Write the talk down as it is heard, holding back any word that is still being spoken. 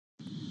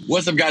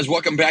What's up, guys?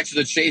 Welcome back to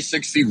the Chase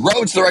 60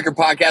 Road to the Record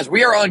podcast.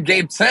 We are on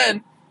game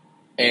 10,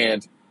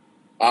 and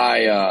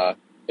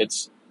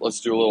let's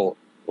do a little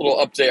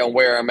update on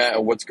where I'm at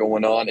and what's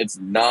going on. It's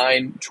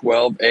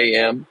 9:12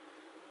 a.m.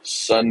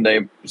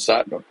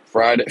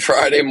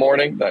 Friday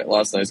morning. That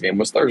last night's game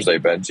was Thursday,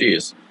 Ben.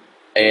 Jeez.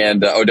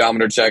 And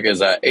odometer check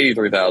is at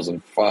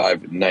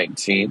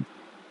 83,519.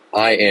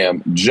 I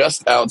am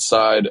just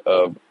outside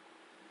of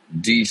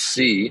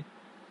D.C.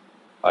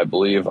 I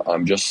believe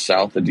I'm just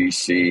south of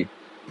D.C.,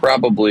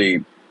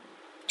 probably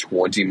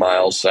 20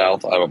 miles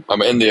south.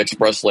 I'm in the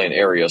express lane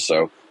area,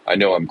 so I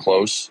know I'm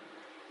close.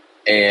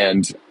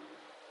 And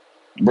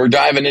we're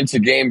diving into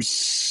game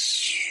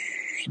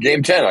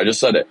 10. I just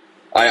said it.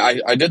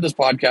 I did this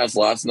podcast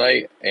last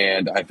night,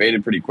 and I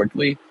faded pretty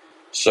quickly.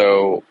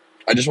 So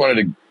I just wanted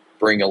to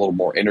bring a little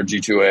more energy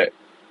to it.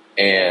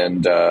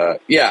 And, and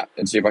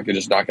see if I could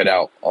just knock it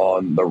out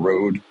on the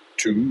road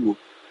to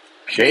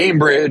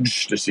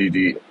Cambridge to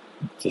see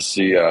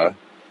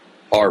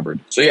Harvard.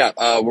 So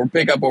we'll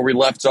pick up where we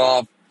left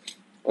off.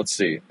 Let's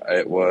see.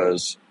 It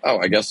was,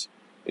 I guess,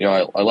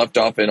 I left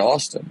off in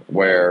Austin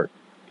where,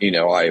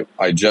 I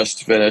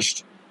just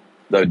finished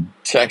the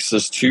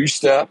Texas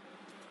two-step.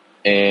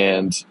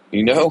 And,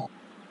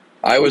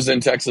 I was in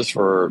Texas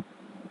for,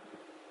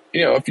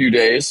 a few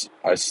days.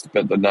 I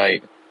spent the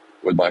night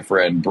with my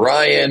friend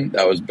Brian.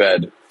 That was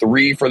bed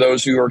 3 for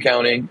those who are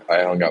counting.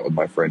 I hung out with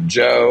my friend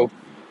Joe.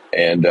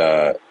 And,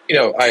 I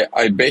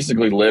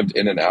basically lived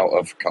in and out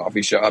of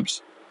coffee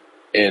shops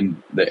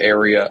in the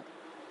area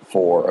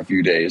for a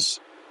few days,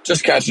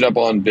 just catching up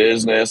on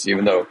business,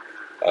 even though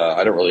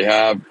I don't really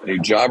have any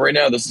job right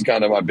now. This is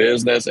kind of my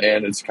business,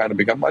 and it's kind of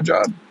become my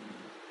job.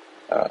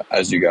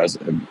 As you guys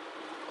have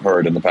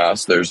heard in the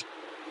past, there's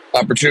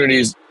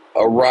opportunities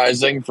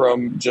arising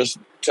from just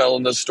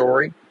telling this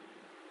story.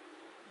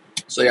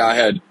 So I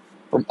had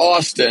from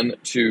Austin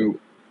to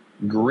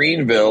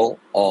Greenville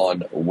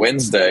on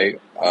Wednesday.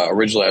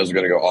 Originally, I was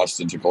going to go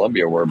Austin to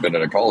Columbia, where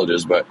Benedict College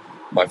is, but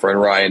my friend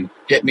Ryan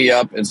hit me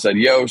up and said,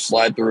 yo,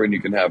 slide through and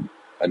you can have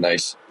a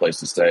nice place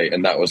to stay.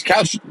 And that was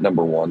couch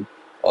number 1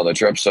 on the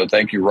trip. So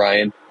thank you,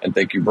 Ryan, and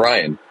thank you,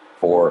 Brian,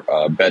 for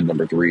bed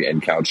number 3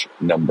 and couch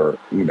number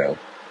 1.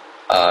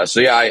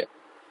 I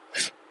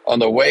on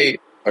the way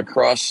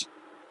across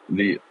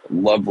the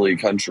lovely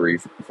country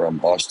from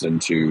Austin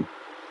to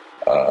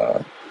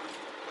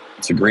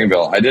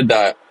Greenville, I did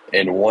that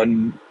in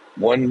one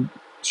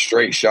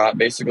straight shot,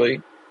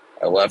 basically.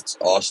 I left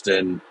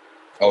Austin.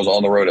 I was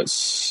on the road at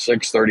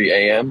 6:30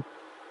 a.m.,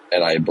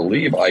 and I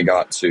believe I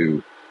got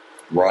to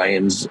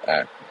Ryan's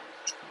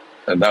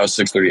and that was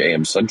 6:30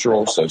 a.m.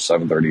 Central, so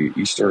 7:30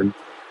 Eastern.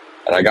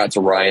 And I got to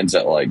Ryan's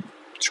at like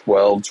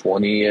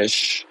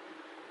 12:20-ish.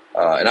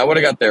 And I would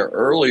have got there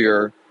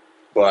earlier,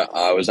 but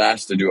I was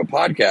asked to do a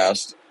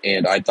podcast,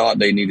 and I thought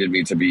they needed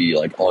me to be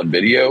like on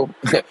video.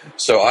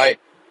 So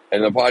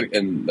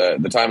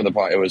the time of the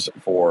pod, it was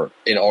for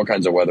In All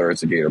Kinds of Weather.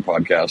 It's a Gator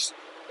podcast,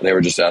 and they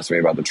were just asking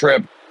me about the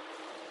trip.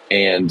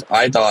 And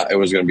I thought it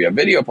was going to be a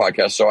video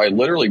podcast, so I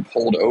literally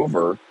pulled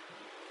over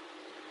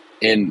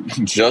in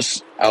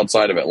just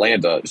outside of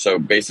Atlanta. So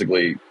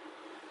basically,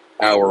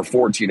 hour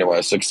 14 of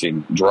my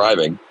 16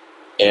 driving,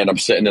 and I'm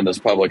sitting in this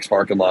Publix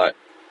parking lot,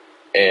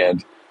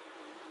 and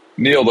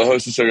Neil, the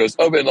host of the show, goes,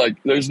 "Oh, man, like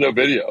there's no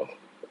video."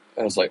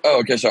 And I was like, "Oh,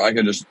 okay, so I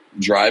can just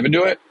drive and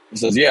do it." He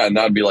says, "Yeah," and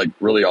that'd be like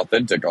really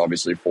authentic,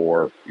 obviously,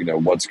 for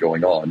what's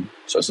going on.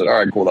 So I said, "All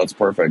right, cool, that's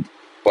perfect."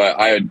 But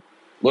I had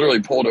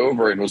literally pulled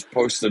over and was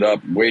posted up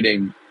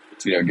waiting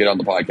to get on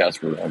the podcast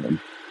for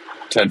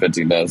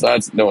 10-15 minutes.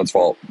 That's no one's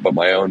fault but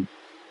my own.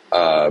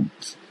 I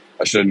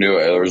should have knew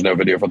there was no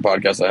video for the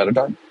podcast ahead of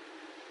time.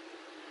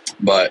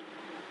 But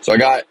so I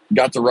got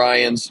to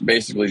Ryan's,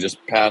 basically just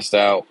passed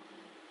out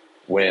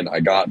when I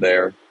got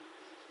there.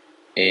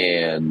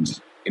 And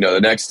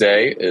the next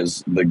day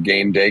is the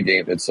Gameday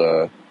game. It's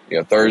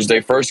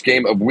Thursday, first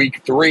game of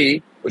week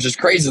 3, which is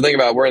crazy to think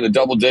about. We're in the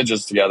double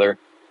digits together.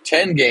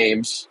 10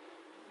 games.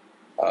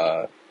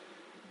 The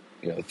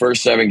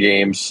first 7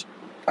 games,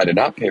 I did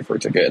not pay for a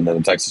ticket, and then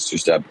the Texas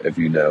two-step, if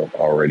you know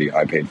already,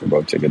 I paid for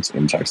both tickets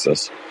in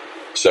Texas.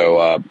 So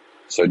up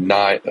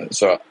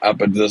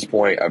at this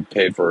point, I've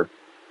paid for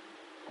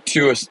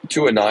 2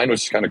 and 9,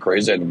 which is kind of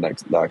crazy. I did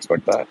not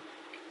expect that.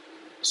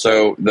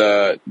 So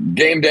the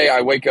game day,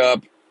 I wake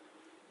up.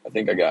 I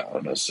think I got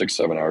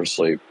 6-7 hours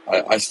sleep.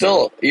 I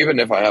still, even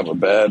if I have a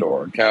bed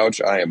or a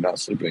couch, I am not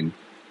sleeping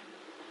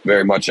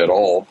very much at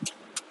all.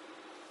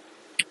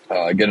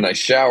 I get a nice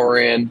shower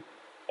in,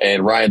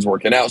 and Ryan's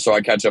working out, so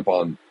I catch up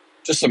on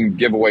just some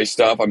giveaway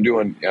stuff. I'm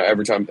doing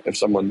every time if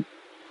someone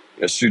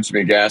shoots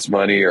me gas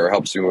money or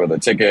helps me with a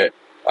ticket,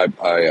 I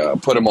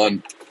put them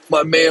on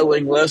my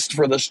mailing list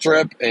for this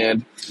trip,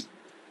 and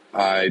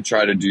I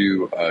try to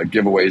do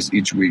giveaways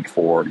each week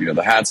for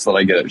the hats that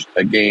I get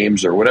at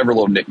games or whatever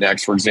little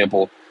knickknacks. For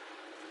example,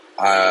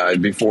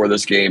 before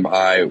this game,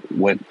 I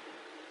went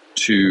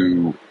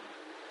to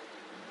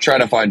try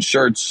to find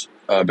shirts,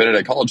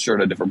 Benedict College shirt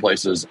at different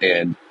places,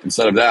 and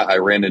instead of that, I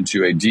ran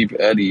into a Deep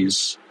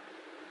Eddies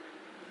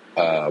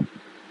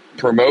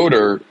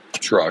promoter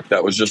truck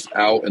that was just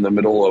out in the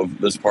middle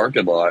of this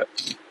parking lot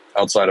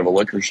outside of a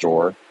liquor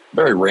store.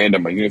 Very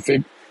random.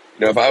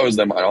 If I was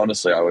them, I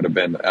would have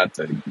been at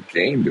the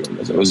game doing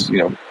this. It was,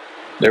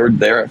 they were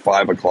there at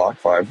 5 o'clock,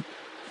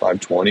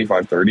 5:20,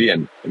 5:30,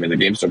 and I mean the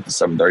game started at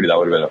 7:30. That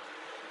would have been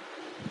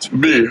to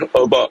me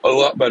about a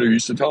lot better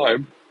use of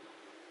time.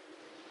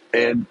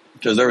 And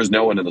because there was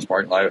no one in this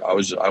parking lot,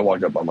 I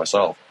walked up by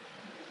myself.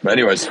 But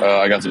anyways,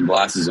 I got some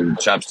glasses and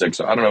chapsticks.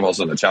 So I don't know if I'll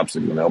send the chapstick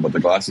in the mail, but the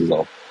glasses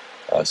I'll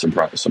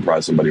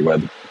surprise somebody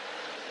with.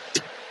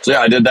 So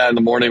yeah, I did that in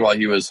the morning while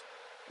he was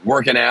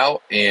working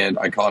out, and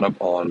I caught up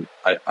on.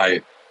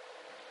 I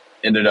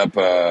ended up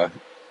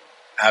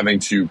having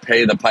to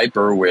pay the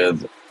piper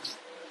with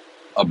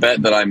a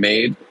bet that I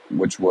made,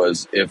 which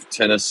was if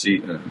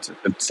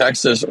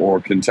Texas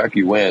or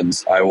Kentucky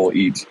wins, I will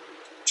eat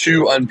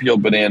 2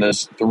 unpeeled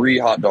bananas, 3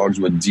 hot dogs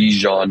with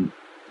Dijon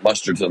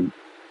mustard and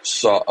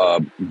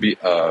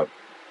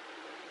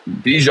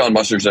Dijon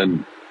mustard,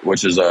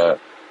 which is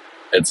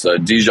it's a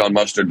Dijon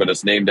mustard, but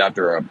it's named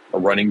after a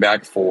running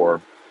back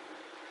for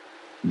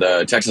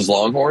the Texas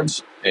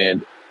Longhorns.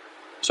 And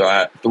so I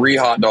had 3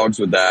 hot dogs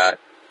with that,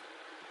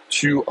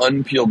 2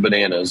 unpeeled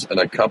bananas, and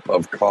a cup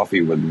of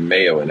coffee with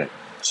mayo in it.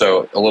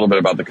 So a little bit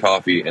about the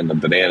coffee and the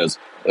bananas.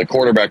 The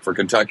quarterback for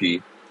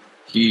Kentucky,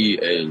 he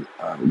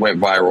went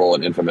viral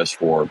and infamous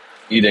for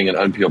eating an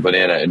unpeeled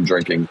banana and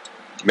drinking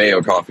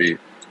mayo coffee.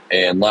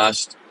 And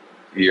last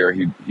year,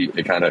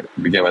 it kind of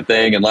became a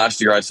thing. And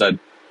last year I said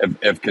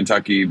if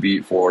Kentucky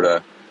beat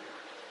Florida,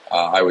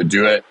 I would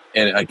do it.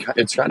 And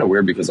it's kind of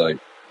weird because I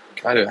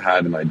kind of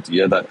had an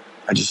idea that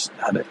I just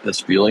had this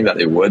feeling that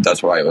it would.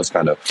 That's why it was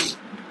kind of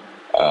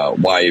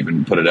why I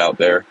even put it out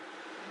there.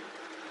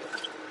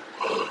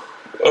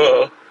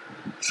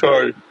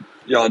 Sorry.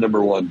 Yeah,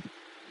 number 1.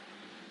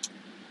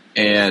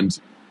 And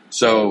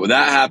so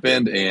that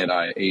happened, and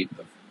I ate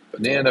the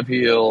banana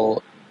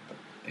peel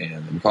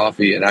and the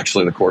coffee. And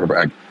actually, the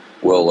quarterback,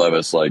 Will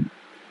Levis, liked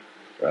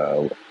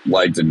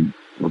and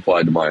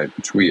replied to my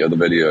tweet of the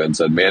video and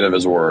said, "Man of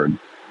his word."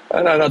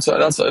 And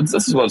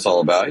this is what it's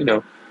all about.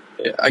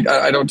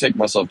 I don't take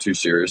myself too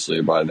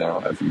seriously by now,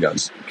 if you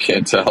guys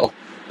can't tell.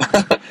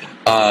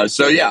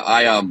 So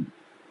yeah,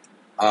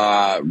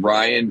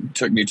 Ryan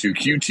took me to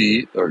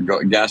QT or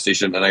gas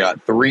station, and I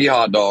got 3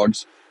 hot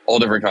dogs, all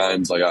different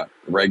kinds. I got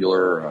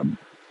regular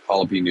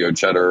jalapeno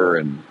cheddar,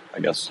 and I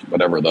guess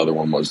whatever the other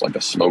one was, like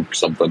a smoke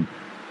something.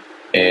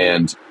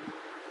 And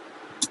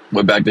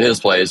went back to his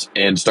place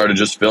and started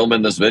just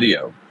filming this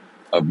video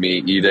of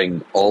me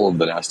eating all of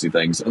the nasty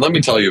things. And let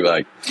me tell you,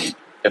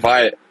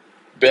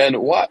 Ben,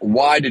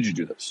 why did you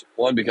do this?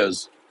 1,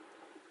 because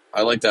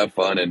I like to have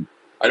fun, and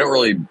I don't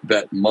really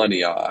bet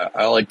money.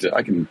 I like to.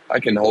 I can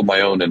hold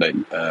my own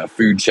in a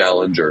food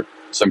challenge or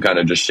some kind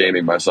of just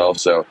shaming myself.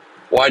 So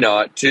why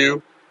not?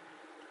 2,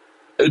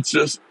 it's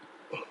just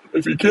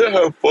if you can't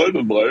have fun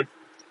in life,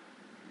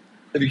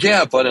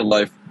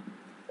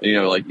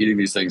 like eating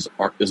these things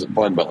isn't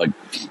fun. But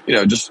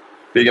just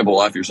being able to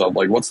laugh at yourself.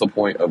 Like, what's the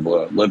point of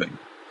living?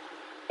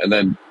 And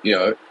then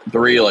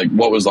 3, like,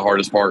 what was the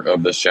hardest part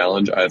of this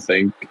challenge? I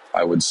think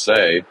I would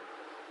say,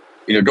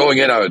 going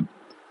in,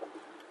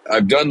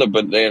 I've done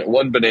the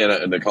 1 banana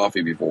and the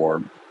coffee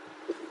before,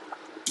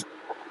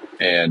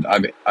 and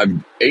I've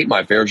ate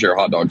my fair share of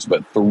hot dogs,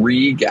 but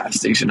 3 gas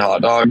station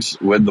hot dogs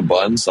with the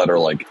buns that are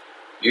like,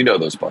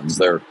 those buns,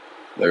 they're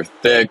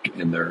thick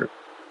and they're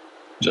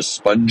just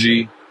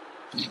spongy.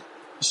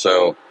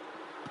 So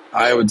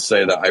I would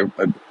say that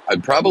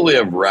I'd probably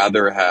have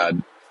rather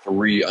had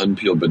 3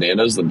 unpeeled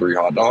bananas than 3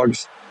 hot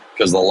dogs,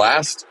 because the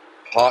last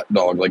hot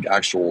dog, like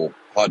actual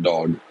hot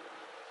dog,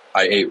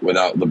 I ate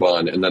without the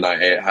bun, and then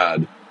I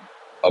had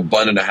a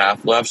bun and a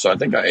half left, so I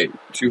think I ate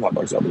 2 hot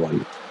dogs out of the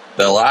bun.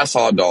 The last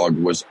hot dog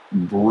was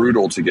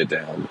brutal to get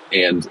down,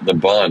 and the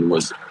bun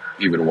was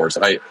even worse.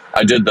 I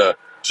did the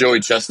Joey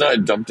Chestnut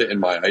and dumped it in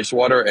my ice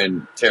water,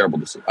 and terrible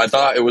to see. I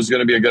thought it was going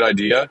to be a good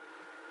idea,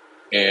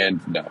 and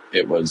no,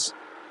 it was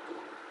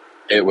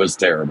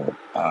terrible.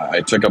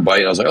 I took a bite,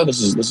 and I was like, "Oh,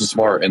 this is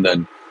smart." And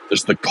then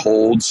just the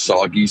cold,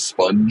 soggy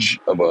sponge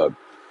of a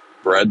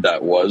bread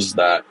that was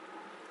that.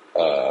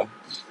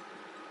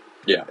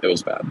 Yeah, it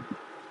was bad.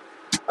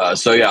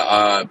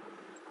 I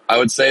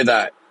would say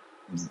that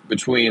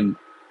between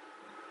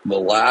the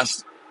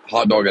last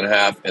hot dog and a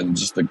half and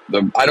just the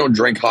I don't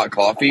drink hot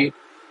coffee,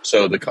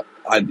 so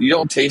you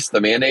don't taste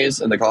the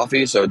mayonnaise in the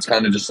coffee, so it's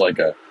kind of just like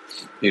a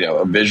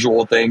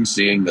visual thing,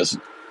 seeing this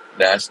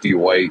nasty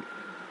white,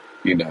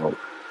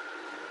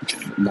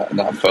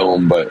 not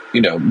foam, but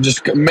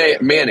just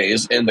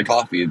mayonnaise in the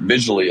coffee.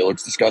 Visually, it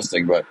looks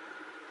disgusting, but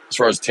as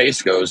far as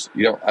taste goes,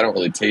 I don't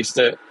really taste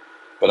it,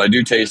 but I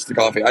do taste the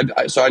coffee.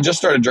 So I just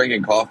started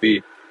drinking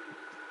coffee.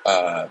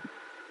 I'm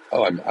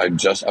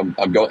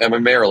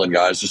in Maryland,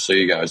 guys, just so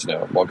you guys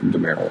know. Welcome to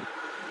Maryland.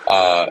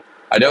 I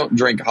don't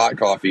drink hot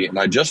coffee, and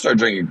I just started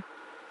drinking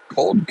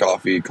cold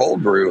coffee,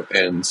 cold brew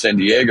in San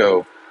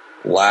Diego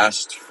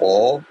last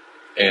fall.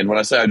 And when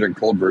I say I drink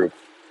cold brew,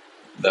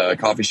 the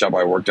coffee shop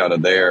I worked out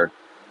of there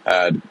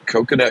had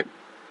coconut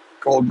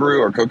cold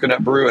brew or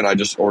coconut brew, and I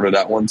just ordered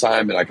that one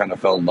time, and I kind of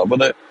fell in love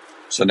with it.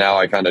 So now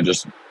I kind of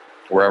just,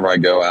 wherever I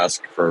go,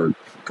 ask for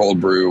cold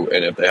brew,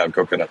 and if they have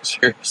coconut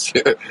syrup,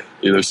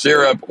 either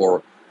syrup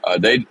or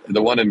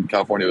the one in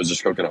California was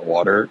just coconut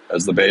water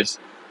as the base.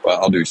 But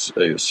I'll do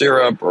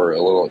syrup or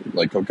a little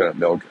like coconut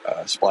milk,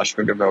 splash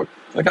coconut milk.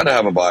 I kind of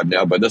have a vibe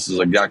now, but this is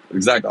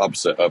exact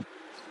opposite of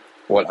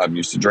what I'm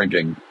used to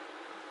drinking.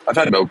 I've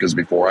had mochas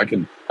before. I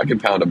can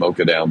pound a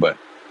mocha down, but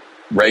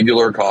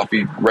regular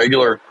coffee,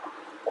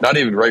 not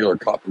even regular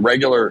coffee,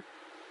 regular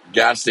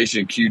gas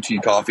station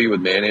QT coffee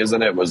with mayonnaise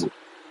in it was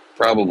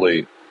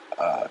probably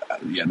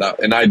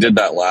and I did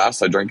that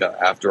last. I drank that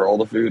after all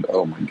the food.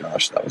 Oh my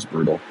gosh, that was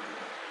brutal.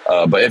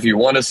 But if you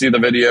want to see the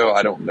video,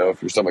 I don't know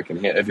if your stomach can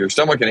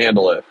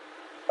handle it.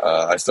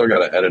 I still got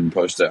to edit and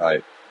post it.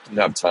 I didn't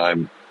have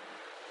time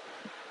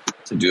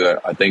to do it.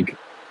 I think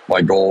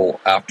my goal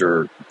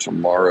after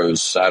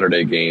tomorrow's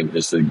Saturday game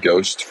is to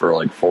ghost for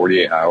like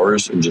 48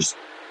 hours and just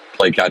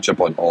play catch up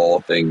on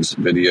all things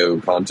video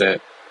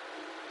content.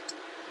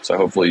 So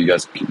hopefully you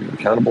guys can keep me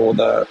accountable with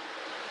that.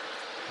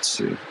 Let's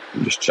see.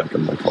 I'm just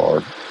checking my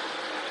car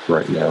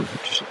right now.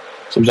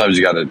 Sometimes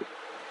you got to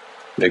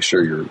make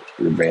sure your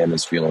van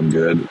is feeling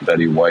good.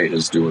 Betty White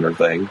is doing her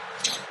thing.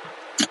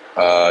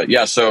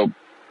 So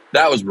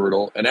that was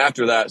brutal. And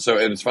after that,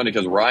 and it's funny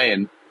because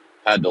Ryan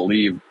had to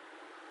leave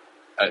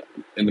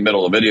in the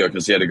middle of the video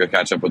because he had to go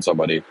catch up with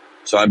somebody.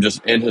 So I'm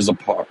just in his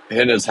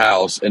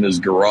house, in his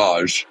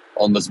garage,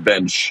 on this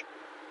bench,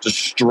 just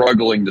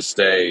struggling to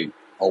stay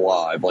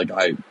alive. Like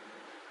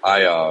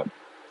I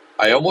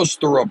almost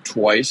threw up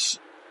twice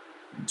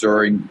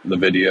during the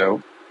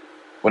video.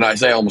 When I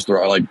say almost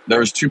threw up, there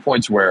was 2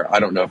 points where I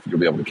don't know if you'll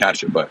be able to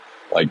catch it, but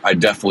I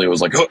definitely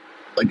was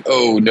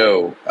oh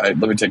no, let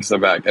me take a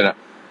step back. And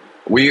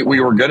we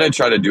were gonna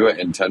try to do it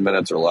in 10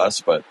 minutes or less,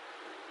 but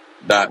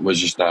that was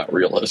just not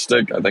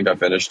realistic. I think I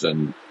finished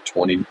in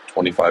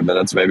 25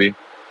 minutes maybe.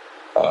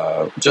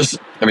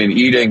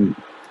 Eating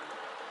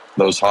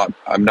those hot,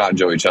 I'm not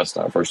Joey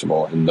Chestnut, first of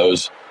all, and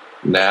those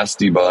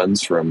nasty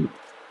buns from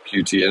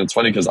QT. And it's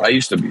funny because I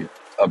used to be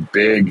a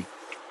big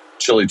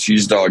chili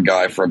cheese dog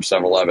guy from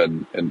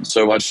 7-Eleven, and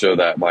so much so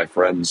that my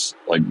friends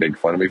make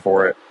fun of me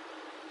for it.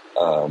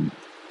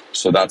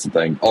 So that's the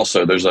thing.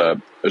 Also, there's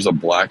a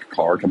black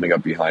car coming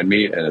up behind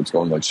me, and it's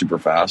going super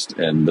fast.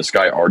 And this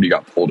guy already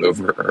got pulled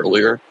over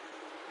earlier,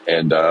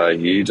 and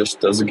he just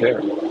doesn't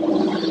care.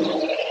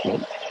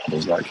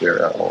 Does not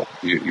care at all.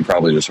 You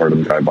probably just heard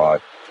him drive by.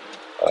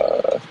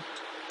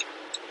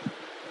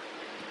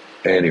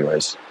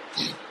 Anyways,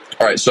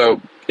 all right.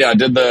 So yeah, I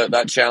did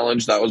that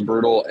challenge. That was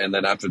brutal. And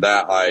then after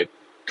that, I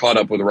caught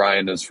up with Ryan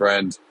and his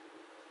friend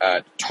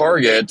at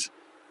Target.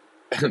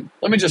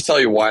 Let me just tell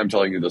you why I'm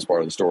telling you this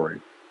part of the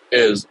story.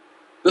 This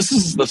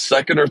is the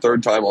second or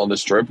third time on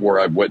this trip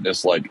where I've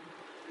witnessed a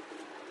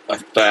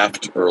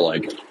theft or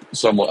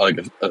somewhat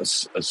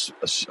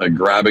a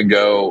grab and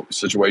go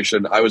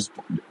situation. I was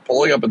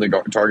pulling up in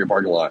the Target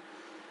parking lot,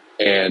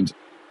 and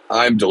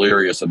I'm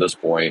delirious at this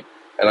point,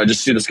 and I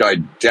just see this guy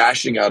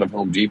dashing out of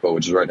Home Depot,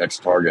 which is right next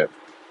to Target,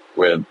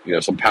 with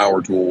some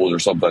power tools or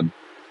something,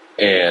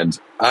 and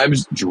I'm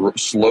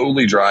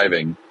slowly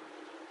driving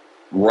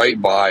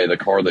right by the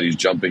car that he's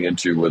jumping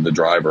into with the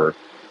driver,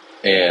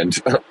 and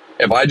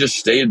if I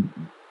just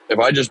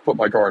put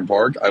my car in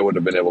park, I would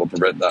have been able to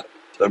prevent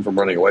them from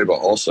running away. But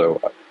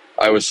also,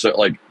 I was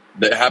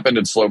that happened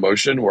in slow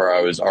motion where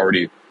I was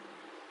already,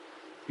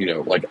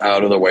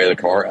 out of the way of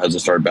the car as it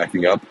started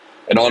backing up.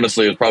 And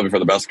honestly, it was probably for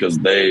the best because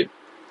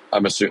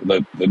I'm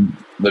assuming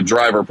the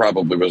driver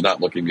probably was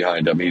not looking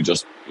behind him. He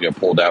just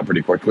pulled out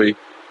pretty quickly.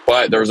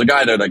 But there was a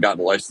guy there that got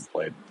the license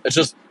plate. It's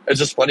just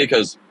funny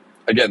because,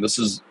 again, this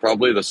is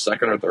probably the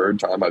second or third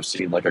time I've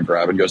seen a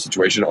grab and go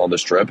situation on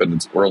this trip,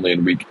 and we're only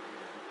in week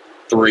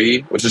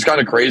 3, which is kind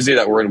of crazy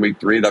that we're in week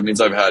 3. That means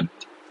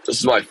this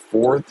is my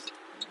 4th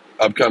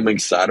upcoming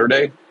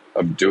Saturday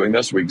of doing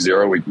this. Week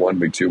 0, week 1,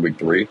 week 2, week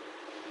 3.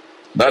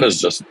 That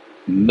is just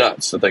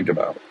nuts to think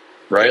about,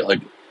 right?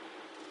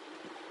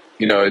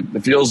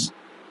 It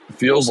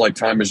feels like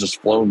time has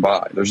just flown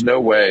by. There's no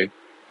way,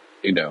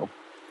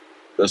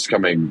 this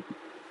coming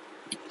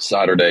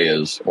Saturday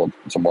is,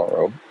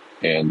 tomorrow,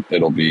 and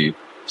it'll be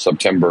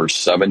September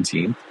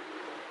 17th.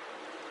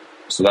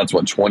 So that's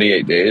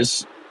 28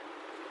 days,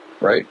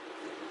 right?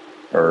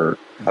 Or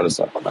how does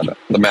that,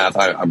 the math,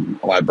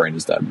 my brain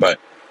is dead, but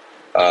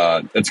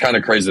it's kind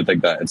of crazy to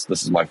think that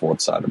this is my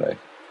 4th Saturday,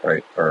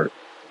 right? Or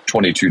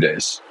 22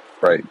 days,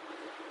 right?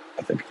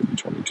 I think it could be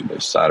 22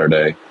 days.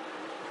 Saturday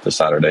to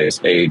Saturday is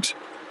 8,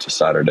 to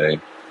Saturday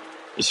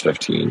is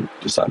 15,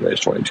 to Saturday is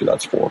 22.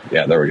 That's 4.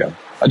 Yeah, there we go.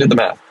 I did the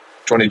math.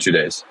 22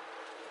 days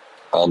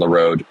on the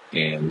road,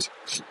 and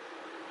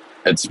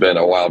it's been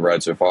a wild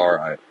ride so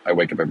far. I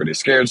wake up every day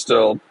scared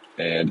still,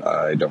 and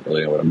I don't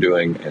really know what I'm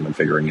doing, and I'm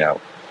figuring it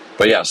out.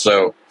 But yeah,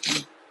 so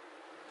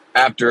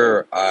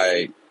after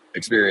I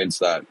experience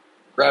that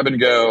grab and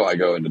go, I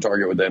go into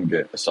Target with them,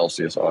 get a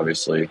Celsius,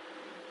 obviously,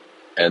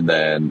 and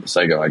then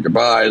say my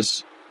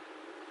goodbyes,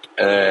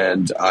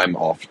 and I'm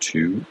off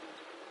to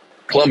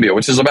Columbia,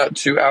 which is about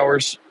 2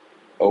 hours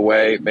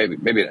away,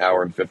 maybe an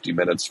hour and 50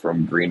 minutes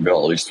from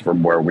Greenville, at least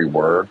from where we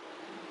were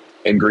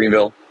in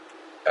Greenville.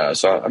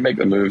 So I make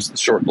the moves,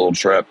 short little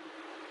trip,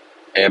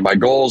 and my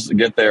goal is to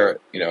get there.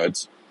 I'm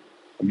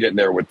getting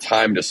there with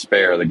time to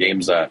spare. The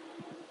game's at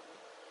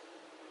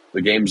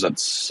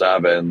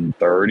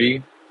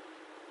 7:30.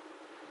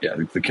 Yeah,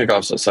 the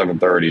kickoff's at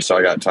 7:30, so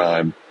I got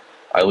time.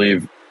 I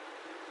leave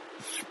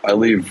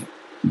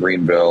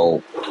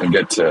Greenville and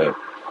get to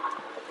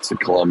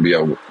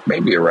Columbia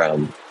maybe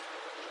around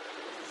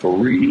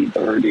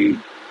 3:30.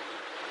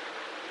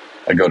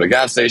 I go to a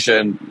gas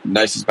station,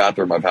 nicest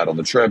bathroom I've had on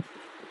the trip,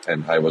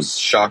 and I was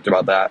shocked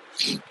about that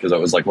because it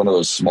was like one of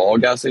those small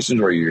gas stations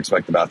where you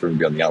expect the bathroom to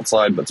be on the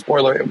outside, but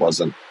spoiler, it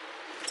wasn't.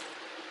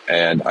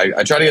 And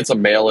I try to get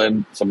some mail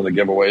in, some of the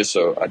giveaways,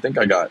 so I think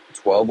I got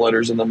 12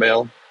 letters in the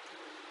mail.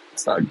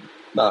 It's not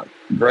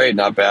great,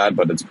 not bad,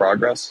 but it's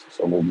progress,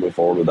 so we'll move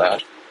forward with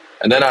that.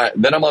 And then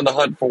I'm on the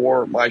hunt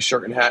for my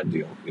shirt and hat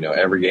deal.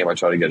 Every game I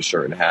try to get a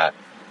shirt and hat,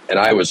 and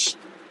I was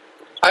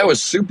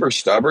super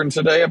stubborn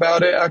today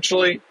about it,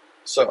 actually.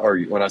 So, or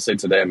when I say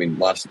today, I mean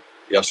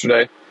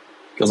yesterday,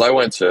 because I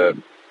went to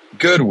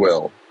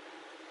Goodwill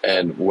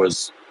and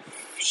was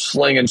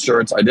slinging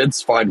shirts. I did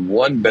find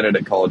one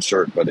Benedict College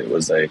shirt, but it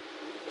was a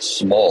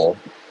small,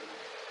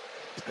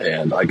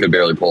 and I could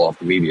barely pull off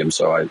the medium,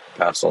 so I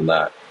passed on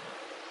that.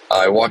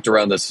 I walked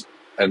around this,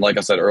 and like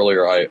I said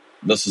earlier,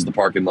 this is the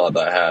parking lot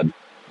that had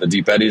the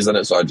Deep Eddies in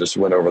it, so I just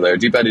went over there.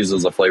 Deep Eddies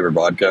is a flavored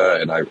vodka,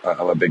 and I'm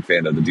a big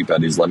fan of the Deep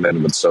Eddies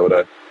lemon with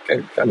soda,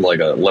 kind of like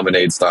a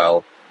lemonade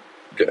style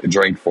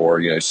drink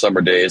for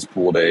summer days,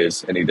 pool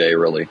days, any day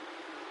really.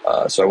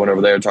 So I went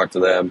over there, talked to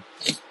them,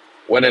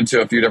 went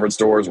into a few different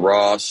stores,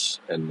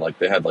 Ross, and like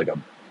they had like a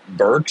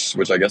Burke's,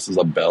 which I guess is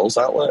a Bell's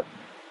outlet.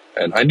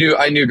 And I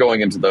knew going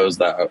into those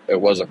that it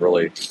wasn't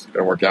really going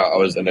to work out. I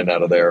was in and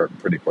out of there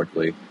pretty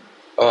quickly.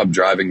 Oh, I'm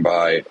driving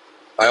by.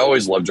 I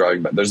always love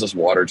driving by. There's this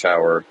water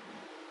tower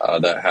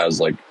that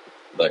has like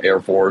the Air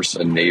Force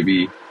and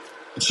Navy.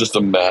 It's just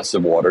a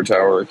massive water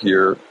tower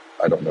here.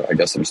 I don't know. I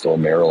guess I'm still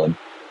in Maryland.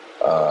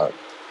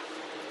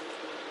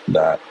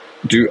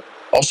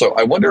 Also,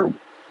 I wonder,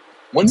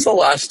 when's the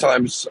last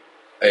time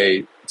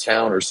a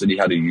town or city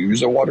had to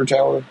use a water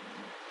tower?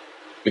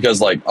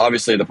 Because like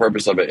obviously the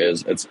purpose of it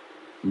is it's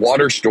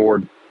water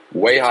stored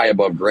way high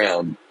above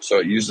ground, so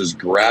it uses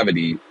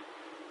gravity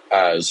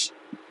as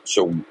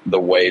the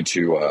way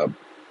to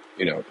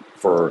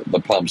for the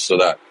pumps, so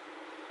that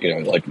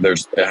like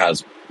it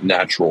has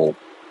natural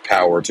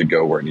power to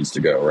go where it needs to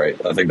go, right?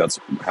 I think that's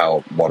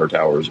how water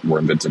towers were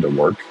invented to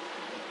work.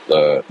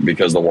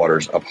 Because the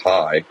water's up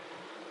high,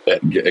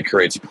 it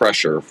creates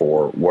pressure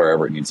for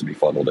wherever it needs to be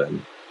funneled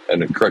in.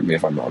 And correct me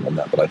if I'm wrong on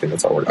that, but I think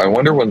that's how it works. I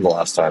wonder when the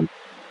last time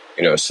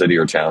a city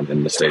or town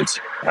in the States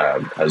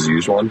has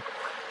used one.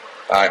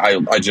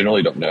 I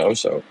generally don't know,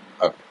 so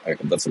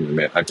that's something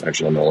I'm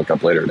going to look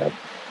up later now.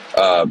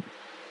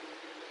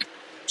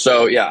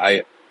 So yeah,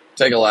 I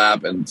take a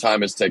lap and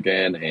time is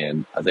ticking,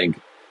 and I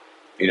think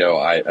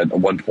at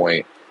one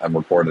point I'm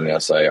recording and I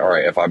say, all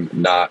right, if I'm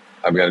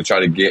going to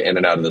try to get in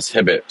and out of this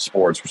Hibbett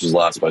Sports, which is the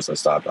last place I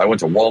stopped. I went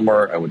to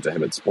Walmart, I went to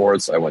Hibbett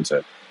Sports, I went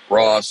to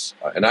Ross,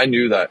 and I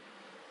knew that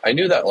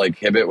like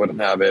Hibbett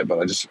wouldn't have it, but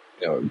I just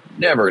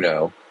never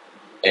know.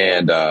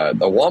 And the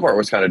Walmart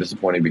was kind of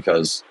disappointing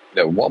because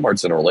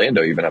Walmarts in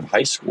Orlando even have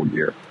high school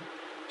gear,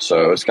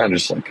 so it's kind of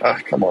just like,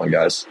 come on,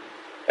 guys.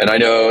 And I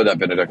know that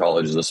Benedict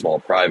College is a small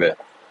private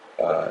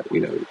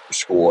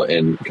school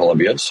in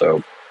Columbia,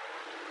 so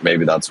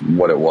maybe that's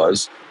what it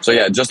was. So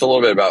yeah, just a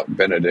little bit about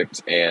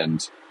Benedict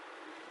and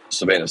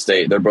Savannah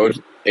State. They're both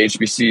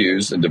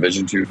HBCUs in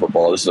Division II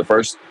football. This is the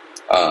first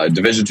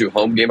Division II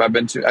home game I've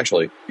been to.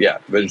 Actually, yeah,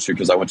 Division II,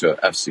 because I went to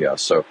FCS.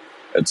 So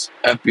it's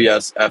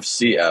FBS,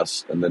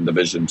 FCS, and then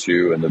Division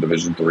II and the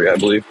Division III, I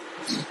believe.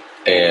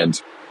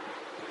 And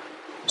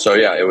so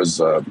yeah, it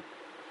was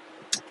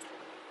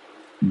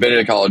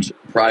Benedict College,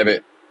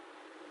 private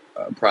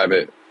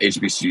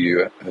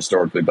HBCU,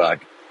 historically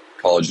black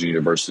college and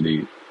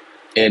university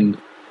in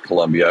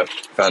Columbia,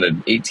 founded in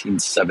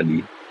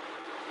 1870.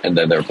 And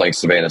then they were playing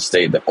Savannah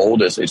State, the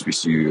oldest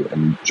HBCU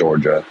in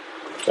Georgia,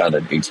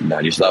 founded in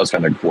 1890. So that was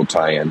kind of a cool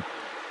tie-in.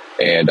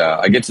 And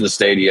I get to the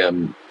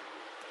stadium.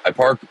 I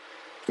park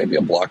maybe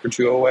a block or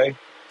two away.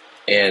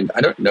 And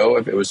I don't know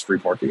if it was free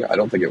parking. I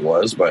don't think it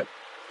was, but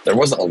there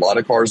wasn't a lot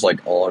of cars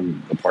like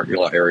on the parking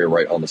lot area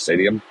right on the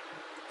stadium.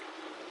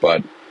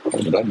 But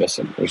did I miss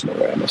him? There's no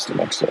way I missed him.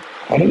 Excellent.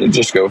 How did it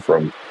just go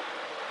from...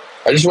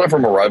 I just went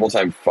from arrival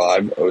time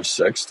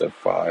 5:06 to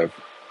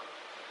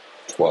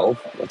 5:12.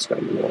 That's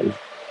kind of annoying.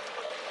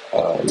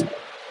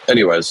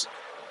 Anyways,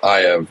 I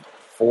have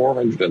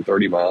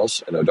 430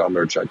 miles, an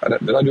odometer check.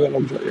 Did I do it?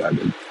 Yeah, I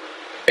did.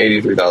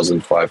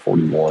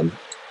 83,541,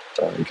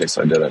 in case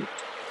I didn't.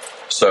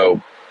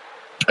 So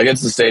I get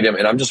to the stadium,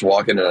 and I'm just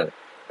walking in,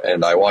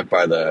 and I walk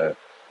by the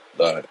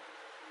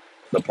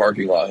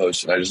parking lot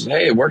host, and I just said,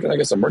 hey, where can I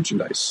get some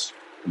merchandise?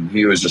 And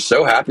he was just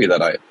so happy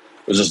that I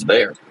was just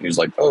there. He was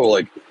like, oh,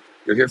 like,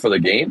 you're here for the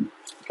game?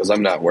 Because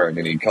I'm not wearing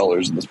any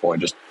colors at this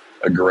point, just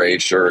a gray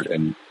shirt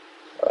and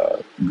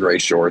gray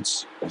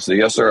shorts. I said,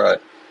 yes, sir.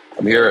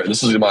 I'm here.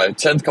 This is my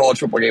 10th college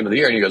football game of the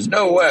year. And he goes,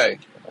 no way.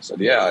 I said,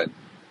 yeah.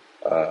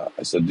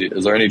 I said,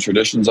 is there any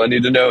traditions I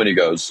need to know? And he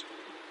goes,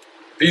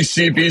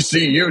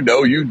 BC, you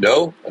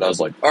know. And I was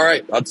like, all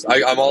right,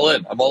 I'm all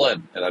in. I'm all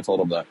in. And I told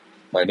him that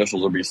my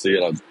initials are BC,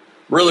 and I was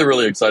really,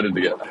 really excited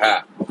to get a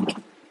hat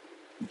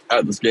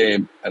at this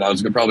game. And I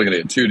was probably going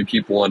to get 2 to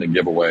keep 1 and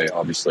give away,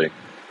 obviously,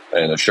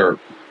 and a shirt.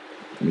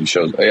 And he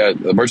shows, yeah,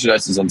 the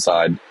merchandise is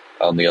inside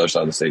on the other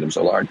side of the stadium.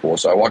 So, all right, cool.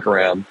 So I walk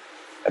around.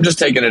 I'm just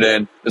taking it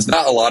in. There's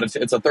not a lot of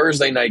it's a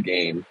Thursday night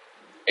game,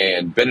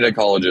 and Benedict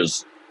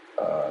College's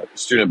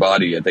student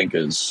body, I think,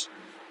 is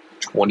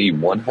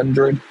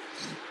 2,100.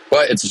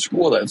 But it's a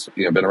school that's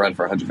been around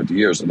for 150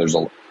 years,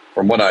 and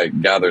from what I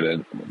gathered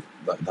in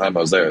the time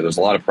I was there's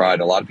a lot of pride,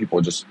 and a lot of people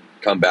just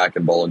come back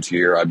and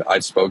volunteer. I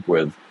spoke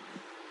with,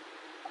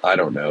 I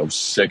don't know,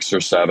 6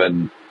 or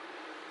 7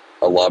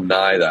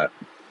 alumni that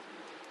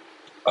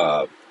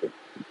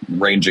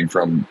ranging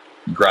from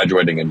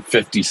graduating in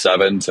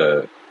 57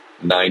 to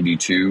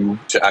 92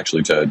 to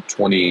actually to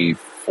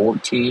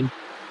 2014.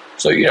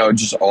 So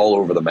just all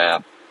over the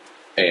map.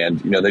 And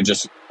they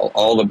just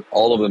all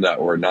of them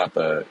that were not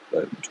the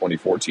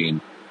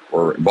 2014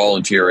 were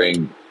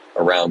volunteering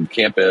around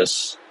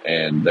campus,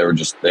 and they were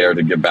just there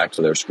to give back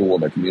to their school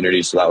and their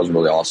community. So that was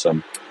really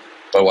awesome.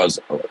 But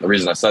the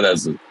reason I said that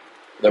is that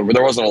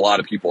there wasn't a lot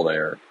of people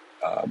there.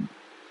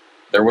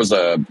 There was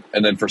and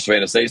then for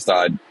Savannah State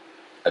side,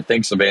 I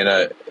think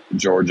Savannah,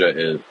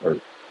 Georgia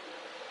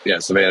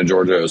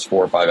is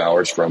 4 or 5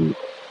 hours from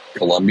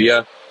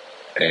Columbia,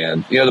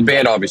 and the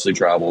band obviously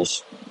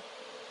travels,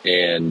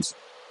 and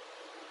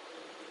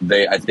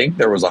I think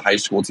there was a high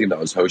school team that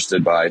was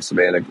hosted by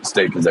Savannah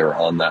State because they were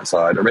on that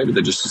side, or maybe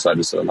they just decided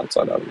to sit on that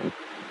side. I don't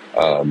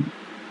know.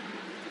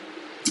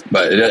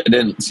 But it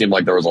didn't seem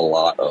like there was a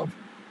lot of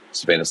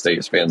Savannah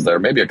State fans there,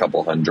 maybe a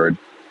couple hundred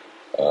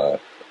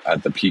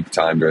at the peak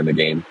time during the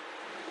game.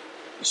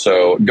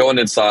 So going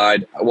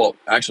inside, well,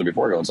 actually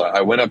before I go inside,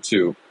 I went up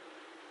to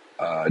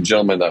a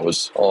gentleman that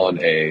was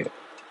on a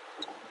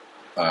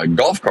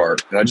golf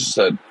cart, and I just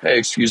said, hey,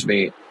 excuse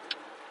me.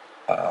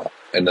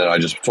 And then I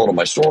just told him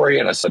my story,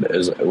 and I said,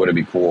 would it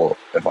be cool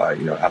if I,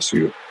 asked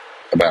you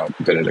about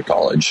Benedict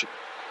College?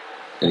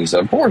 And he said,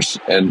 of course.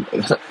 And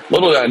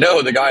little did I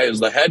know, the guy is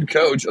the head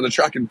coach of the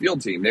track and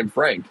field team named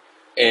Frank.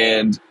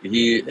 And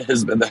he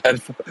has been the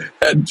head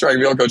track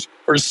and field coach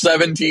for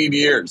 17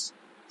 years.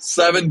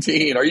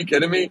 17. Are you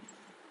kidding me?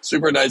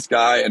 Super nice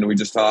guy. And we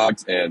just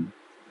talked, and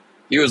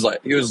he was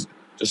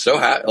just so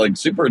happy, like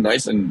super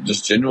nice, and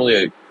just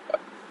genuinely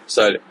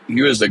said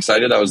he was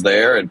excited I was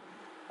there. And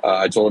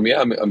I told him,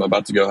 yeah, I'm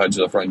about to go head to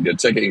the front and get a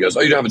ticket. He goes,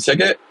 oh, you don't have a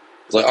ticket? I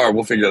was like, all right,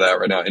 we'll figure that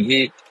out right now. And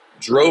he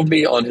drove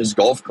me on his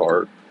golf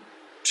cart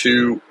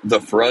to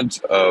the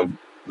front of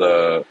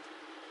I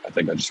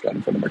think I just got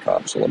in front of my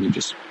cop, so let me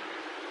just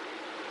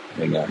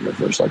hang out here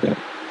for a second.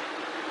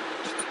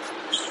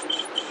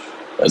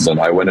 As in,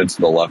 I went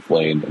into the left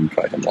lane and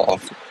cut him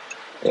off,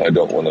 and I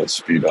don't want to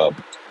speed up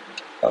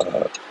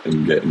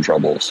and get in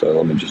trouble, so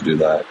let me just do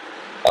that.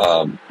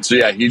 So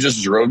yeah, he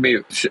just drove me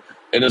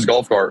in his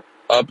golf cart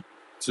up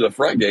to the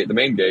front gate, the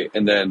main gate,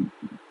 and then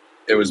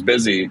it was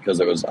busy because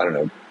it was,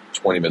 20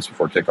 minutes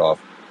before kickoff.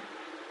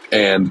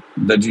 And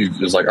then he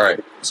was like, all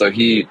right. So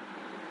he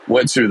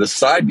went to the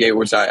side gate,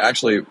 which I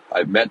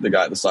met the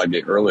guy at the side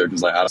gate earlier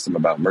because I asked him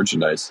about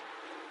merchandise.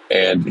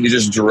 And he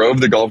just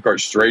drove the golf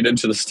cart straight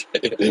into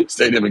the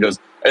stadium and goes,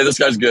 hey, this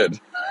guy's good.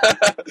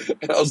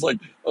 And I was like,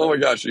 oh my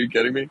gosh, are you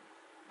kidding me?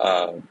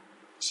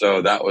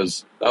 So that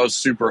was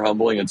super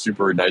humbling and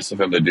super nice of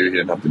him to do. He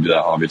didn't have to do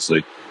that,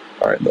 obviously.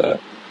 All right,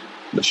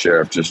 the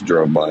sheriff just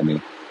drove by me.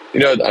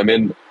 I'm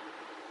in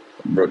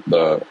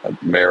the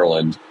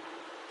Maryland,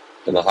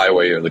 and the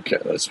highway here,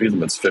 the speed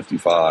limit's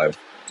 55,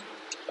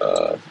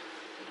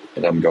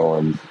 and I'm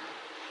going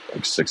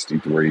like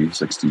 63,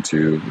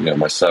 62,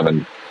 my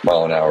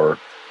 7-mile-an-hour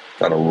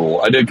kind of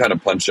rule. I did kind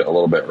of punch it a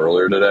little bit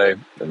earlier today.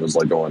 It was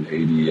like going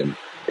 80 and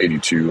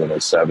 82 and a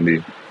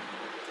 70.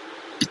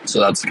 So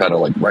that's kind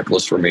of like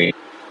reckless for me.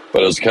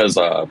 But it was because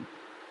I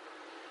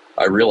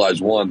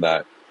realized, one,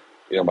 that,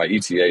 my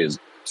ETA is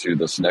to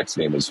this next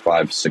game is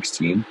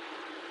 5:16,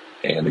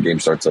 and the game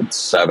starts at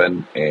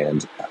 7,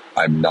 and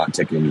I'm not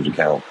taking into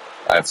account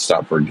I have to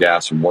stop for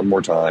gas one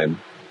more time,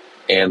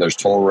 and there's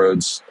toll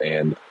roads,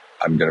 and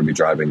I'm going to be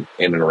driving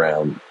in and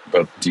around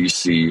both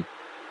DC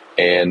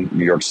and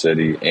New York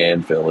City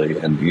and Philly,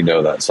 and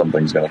that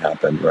something's going to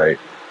happen, right?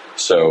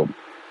 So,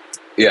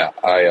 yeah,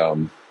 I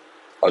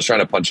was trying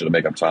to punch it to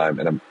make up time,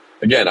 and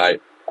I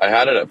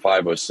had it at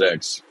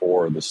 5:06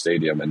 for the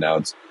stadium, and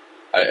now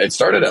it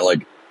started at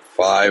like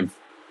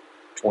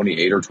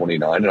 5:28 or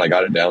 29, and I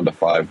got it down to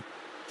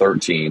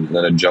 5:13, and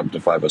then it jumped to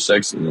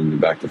 5:06, and then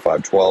back to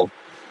 5:12.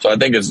 So I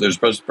think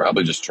there's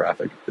probably just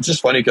traffic. It's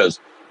just funny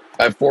because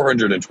I have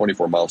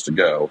 424 miles to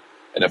go,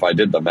 and if I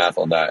did the math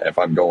on that, if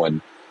I'm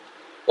going,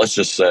 let's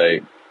just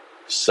say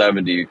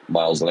 70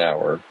 miles an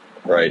hour,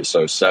 right?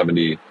 So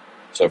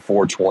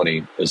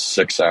 420 is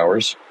 6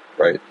 hours,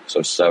 right?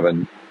 So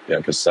 7,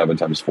 because 7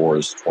 times 4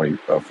 is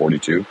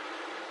 42.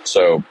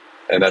 So,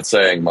 and that's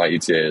saying my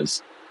ETA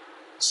is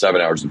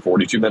 7 hours and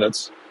 42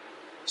 minutes.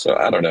 So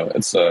I don't know.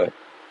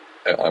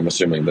 I'm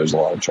assuming there's a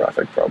lot of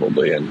traffic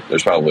probably, and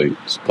there's probably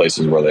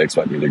places where they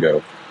expect me to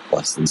go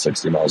less than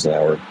 60 miles an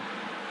hour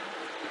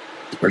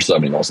or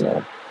 70 miles an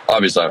hour.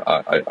 Obviously,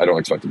 I don't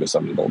expect to go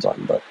 70 the whole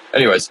time. But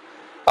anyways,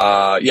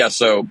 yeah,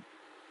 so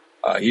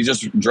he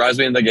just drives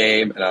me in the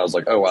game, and I was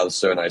like, oh, wow, this is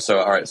so nice. So,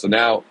 all right, so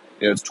now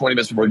it's 20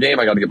 minutes before the game.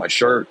 I got to get my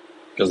shirt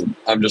because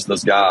I'm just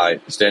this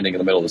guy standing in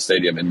the middle of the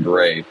stadium in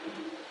gray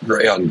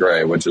on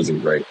gray, which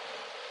isn't great.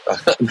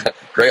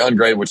 Gray on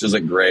gray, which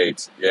isn't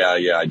great. Yeah,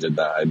 I did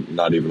that.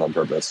 Not even on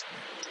purpose.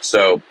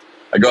 So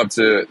I go up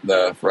to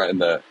the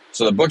front, and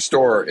so the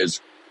bookstore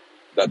is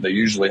that they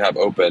usually have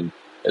open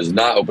is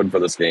not open for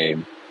this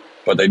game,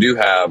 but they do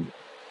have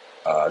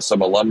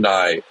some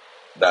alumni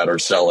that are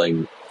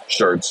selling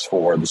shirts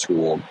for the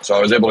school. So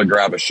I was able to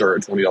grab a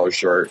shirt, $20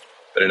 shirt,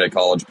 Benedict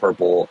College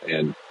purple,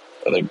 and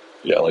I think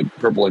like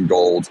purple and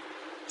gold.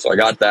 So I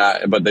got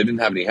that, but they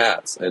didn't have any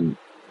hats, and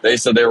they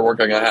said they were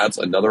working on hats.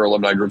 Another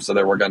alumni group said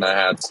they were working on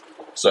hats.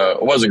 So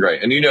it wasn't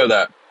great. And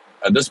that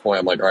at this point,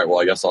 I'm like, all right, well,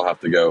 I guess I'll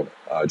have to go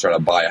try to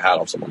buy a hat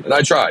off someone. And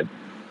I tried,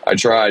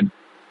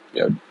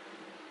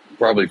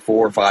 probably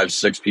 4, 5,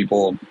 6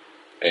 people.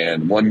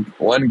 And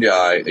one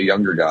guy, a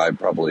younger guy,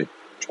 probably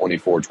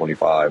 24,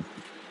 25,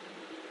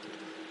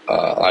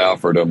 I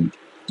offered him,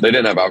 they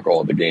didn't have alcohol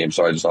at the game.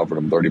 So I just offered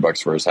him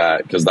 $30 for his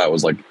hat because that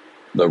was like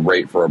the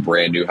rate for a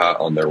brand new hat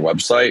on their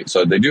website.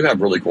 So they do have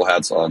really cool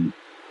hats on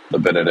the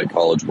Benedict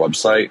College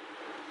website,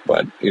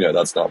 but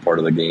that's not part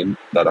of the game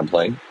that I'm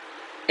playing.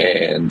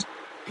 And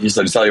he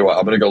said, tell you what,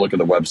 I'm going to go look at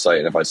the website,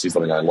 and if I see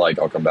something I like,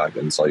 I'll come back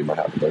and sell you my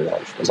hat for $30. I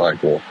was like,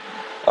 cool.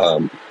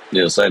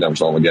 Say never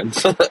saw him again.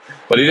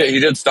 But he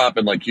did stop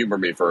and like humor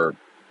me for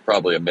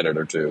probably a minute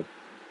or two.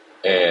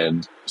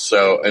 And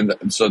so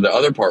the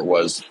other part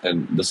was,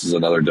 and this is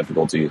another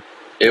difficulty,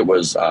 it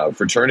was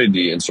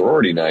fraternity and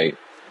sorority night,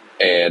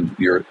 and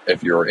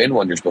if you're in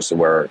one, you're supposed to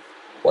wear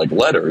like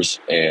letters,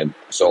 and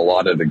so a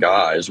lot of the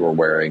guys were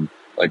wearing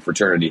like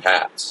fraternity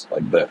hats,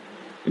 like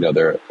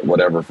their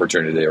whatever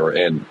fraternity they were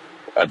in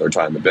at their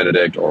time at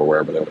Benedict or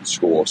wherever they went to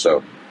school.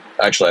 So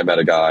actually I met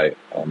a guy,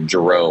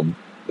 Jerome,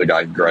 the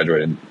guy who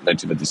graduated in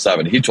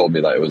 1957. He told me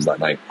that it was that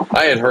night.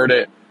 I had heard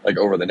it like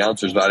over the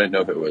announcers, but I didn't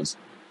know if it was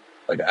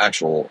like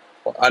actual.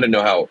 I didn't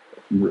know how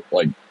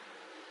like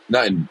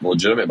not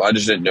legitimate, but I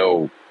just didn't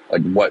know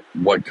like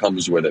what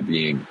comes with it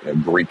being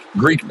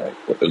Greek night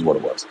is what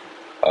it was.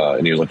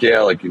 And he was like,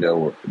 yeah, like,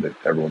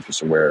 everyone's supposed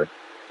to wear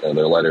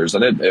their letters.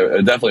 And it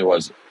definitely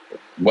was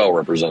well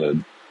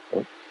represented.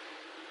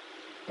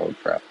 Oh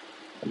crap.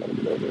 I'm going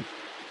to get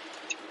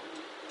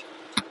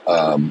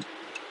over.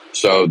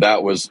 So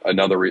that was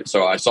another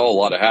so I saw a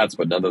lot of hats,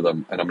 but none of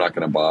them, and I'm not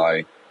going to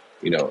buy,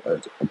 a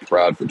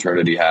proud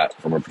fraternity hat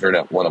from a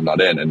fraternity one I'm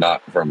not in, and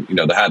not from,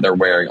 the hat they're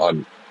wearing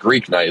on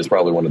Greek night is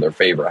probably one of their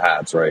favorite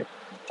hats, right?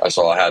 I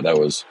saw a hat that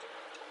was,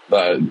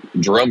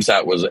 Jerome's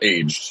hat was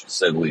aged, to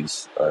say the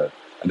least. I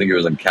think it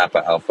was in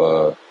Kappa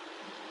Alpha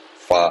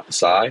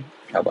Psi.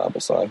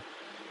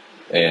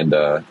 And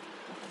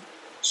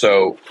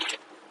so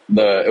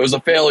it was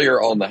a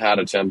failure on the hat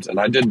attempt, and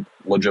I did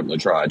legitimately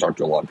try. I talked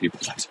to a lot of people.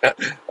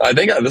 I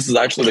think this is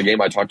actually the game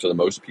I talked to the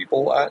most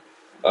people at,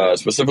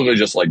 specifically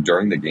just like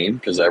during the game,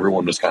 because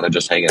everyone was kind of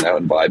just hanging out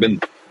and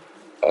vibing.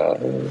 All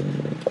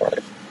right.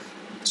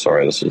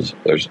 Sorry, there's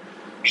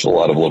a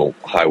lot of little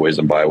highways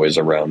and byways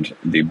around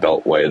the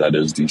beltway that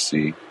is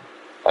DC.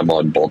 I'm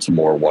on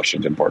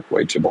Baltimore-Washington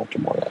Parkway to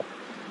Baltimore now.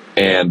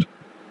 And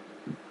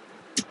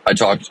I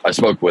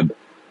spoke with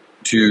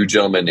 2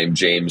 gentlemen named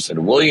James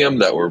and William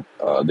that were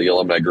the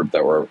alumni group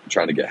that were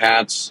trying to get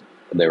hats.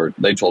 And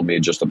they told me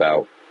just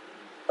about,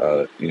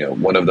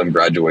 one of them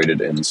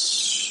graduated in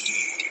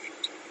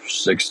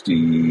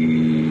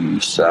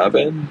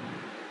 67.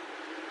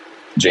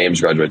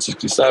 James graduated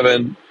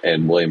 67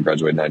 and William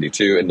graduated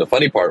 92. And the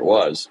funny part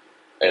was,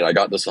 and I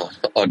got this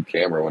on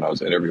camera when I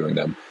was interviewing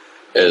them,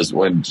 is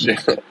when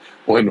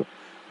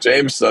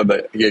James said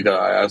that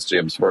I asked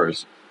James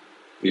first.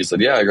 He said,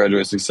 yeah, I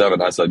graduated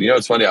 67. I said,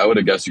 it's funny, I would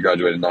have guessed you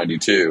graduated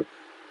 92.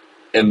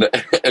 And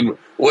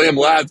William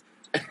laughed.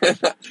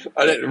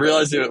 I didn't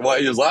realize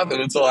why he was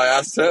laughing until I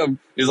asked him.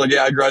 He's like,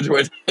 yeah, I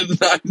graduated in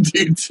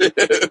 92.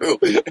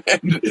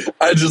 And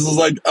I just was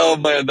like, oh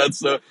man, that's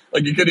so,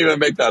 like, you couldn't even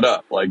make that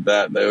up like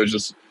that. That was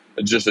just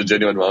a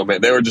genuine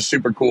moment. They were just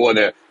super cool. And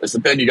they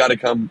said, Ben, you got to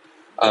come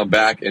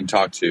back and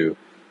talk to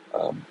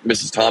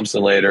Mrs.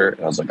 Thompson later.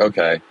 And I was like,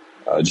 okay,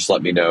 just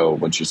let me know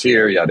when she's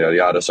here, yada, yada,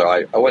 yada. So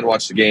I went and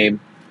watched the game,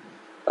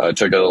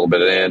 took a little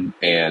bit in,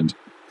 and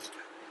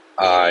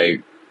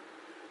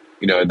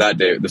that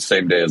day, the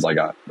same day as I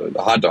got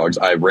the hot dogs,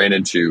 I ran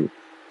into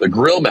the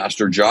grill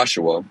master,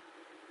 Joshua.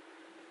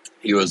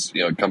 He was,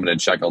 coming in and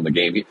check on the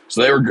game.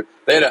 So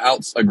they had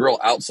a grill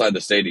outside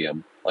the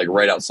stadium, like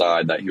right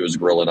outside, that he was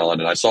grilling on.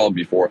 And I saw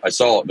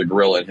the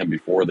grill in him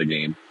before the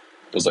game.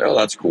 I was like, oh,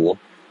 that's cool.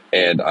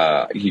 And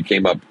he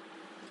came up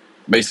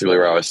basically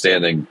where I was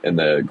standing in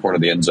the corner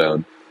of the end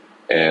zone.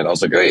 And I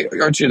was like, hey,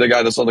 aren't you the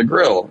guy that's on the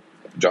grill?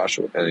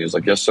 Joshua? And he was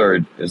like, yes,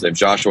 sir. His name's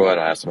Joshua. And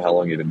I asked him how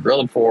long he'd been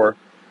grilling for.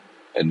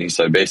 And he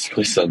said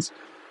basically since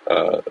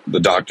the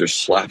doctor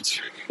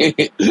slept.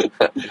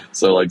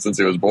 So like since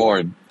he was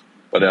born.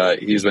 But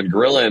he's been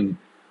grilling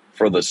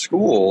for the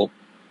school.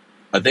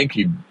 I think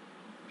he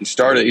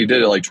did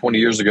it like 20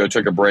 years ago,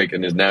 took a break,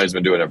 and now he's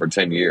been doing it for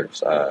 10 years.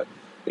 For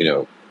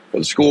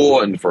the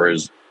school and for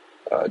his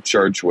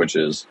church, which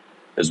is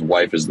his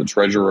wife is the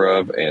treasurer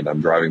of. And I'm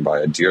driving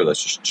by a deer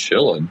that's just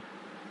chilling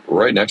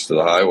right next to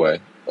the highway,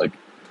 like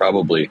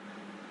probably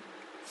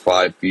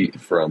 5 feet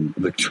from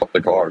the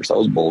car. So that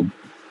was bold.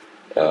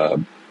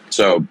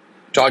 So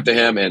talked to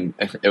him, and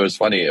it was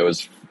funny. It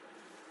was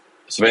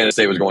Savannah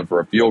State was going for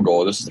a field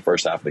goal. This is the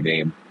first half of the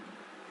game.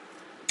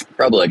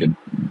 Probably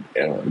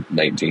like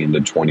 19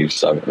 to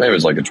 27. Maybe it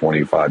was like a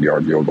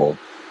 25-yard field goal,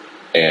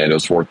 and it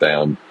was 4th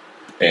down.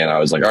 And I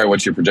was like, all right,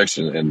 what's your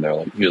prediction? And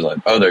he was like,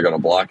 oh, they're going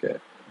to block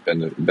it.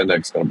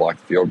 Benedict's going to block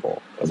the field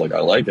goal. I was like, I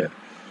like it.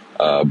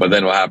 But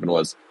then what happened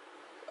was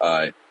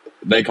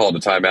they called a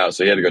timeout,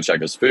 so he had to go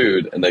check his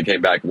food, and they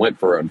came back, went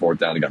for it on 4th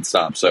down, and got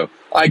stopped. So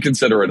I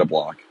consider it a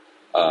block,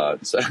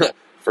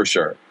 for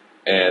sure.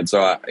 And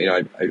so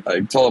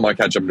I told him I'd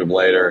catch up to him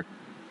later,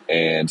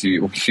 and he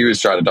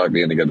was trying to talk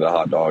me into getting a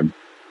hot dog.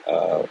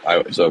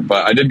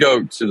 But I did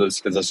go to this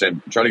because I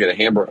said try to get a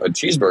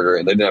cheeseburger,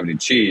 and they didn't have any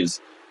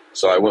cheese,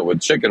 so I went with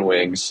chicken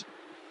wings,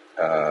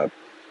 and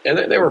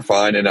they were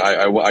fine. And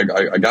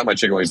I got my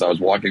chicken wings. I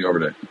was walking over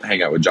to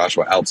hang out with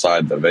Joshua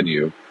outside the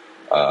venue,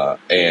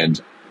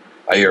 and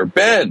I hear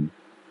Ben,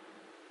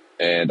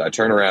 and I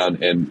turn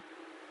around, and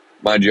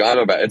mind you,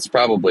 it's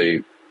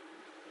probably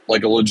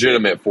like a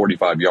legitimate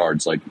 45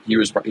 yards. Like he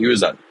was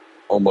at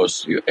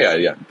almost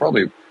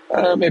probably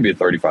maybe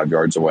 35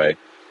 yards away.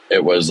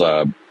 It was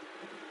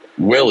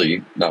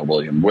Willie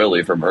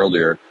from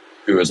earlier,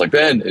 who was like,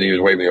 Ben, and he was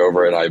waving me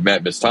over, and I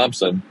met Miss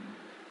Thompson.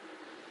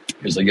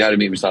 He was like, you got to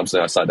meet Miss Thompson.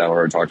 I sat down with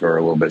her and talked to her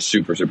a little bit.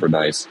 Super, super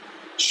nice.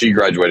 She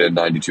graduated in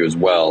 92 as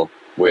well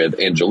with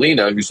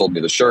Angelina, who sold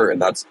me the shirt,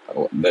 and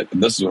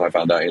this is when I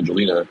found out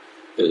Angelina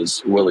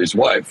is Willie's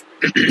wife.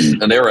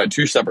 And they were at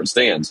 2 separate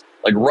stands,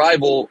 like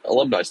rival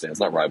alumni stands.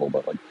 Not rival,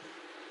 but like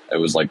it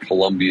was like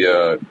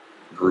Columbia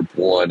Group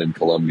 1 and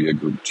Columbia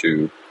Group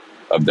 2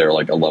 of their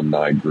like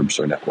alumni groups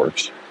or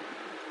networks.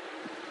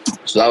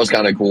 So that was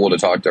kind of cool to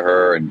talk to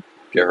her and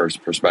get her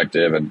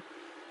perspective. And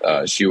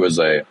she was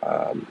I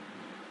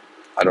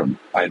don't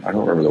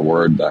remember the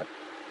word that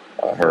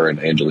her and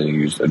Angelina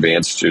used,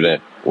 advanced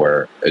student,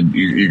 where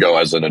you go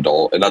as an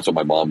adult, and that's what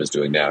my mom is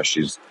doing now.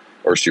 She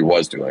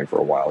was doing for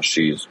a while.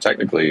 She's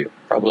technically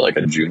probably like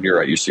a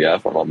junior at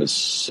UCF. My mom is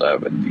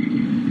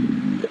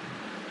 70.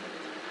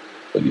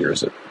 What year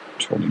is it?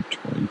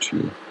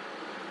 2022.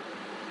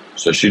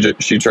 So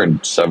she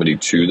turned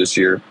 72 this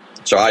year.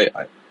 So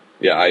I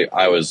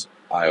was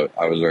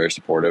very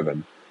supportive,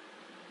 and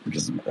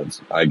because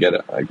I get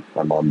it.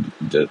 My mom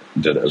did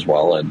it as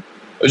well, and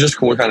it was just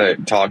cool kind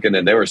of talking.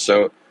 And they were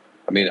so.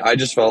 I mean, I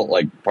just felt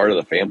like part of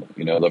the family.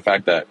 The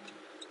fact that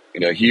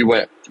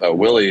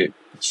Willie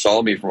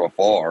saw me from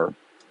afar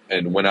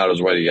and went out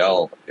his way to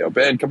yell,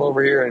 Ben, come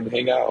over here and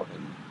hang out.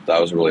 And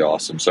that was really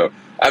awesome. So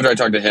after I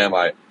talked to him,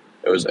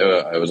 it was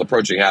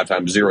approaching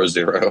halftime,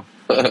 0-0.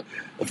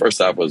 The first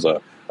half was a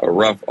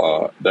rough.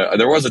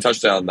 There was a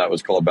touchdown that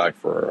was called back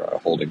for a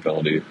holding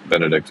penalty.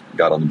 Benedict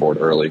got on the board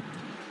early,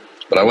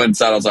 but I went and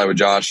sat outside with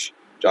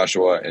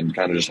Joshua, and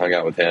kind of just hung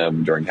out with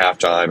him during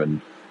halftime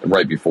and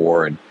right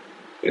before. And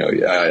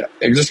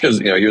just because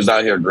he was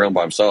out here grilling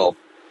by himself,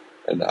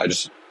 and I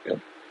just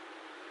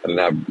I didn't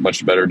have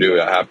much better to do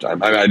at halftime.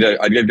 I mean,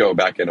 I did go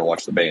back in and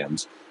watch the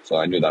bands, so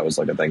I knew that was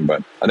like a thing.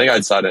 But I think I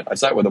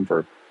sat with him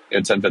for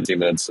 10-15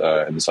 minutes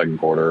in the second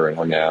quarter and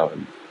hung out.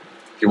 And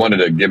he wanted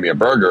to give me a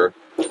burger,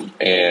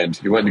 and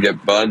he went to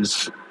get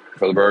buns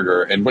for the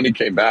burger. And when he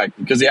came back,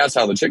 because he asked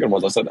how the chicken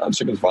was, I said, the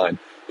chicken's fine.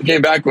 He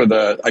came back with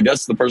I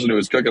guess the person who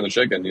was cooking the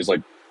chicken. He's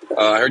like,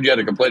 I heard you had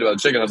a complaint about the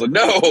chicken. I was like,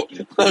 no.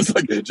 I was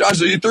like,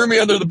 Joshua, you threw me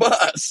under the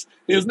bus.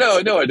 He goes, no,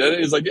 I didn't.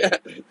 He's like, yeah.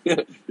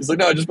 He's like,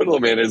 no, I just put a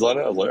little mayonnaise on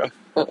it. I was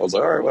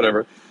like, all right,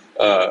 whatever.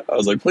 I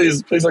was like,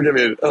 please don't give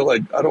me.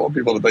 I don't want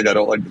people to think I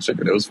don't like the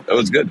chicken. It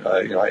was good.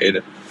 I ate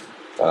it.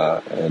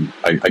 And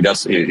I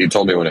guess he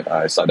told me when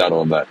I sat down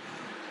with him that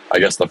I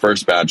guess the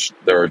first batch,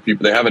 there were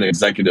people. They have an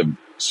executive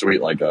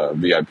suite, like a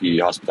VIP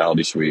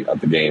hospitality suite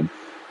at the game,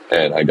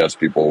 and I guess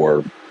people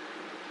were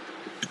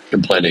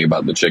complaining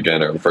about the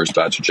chicken or the first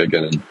batch of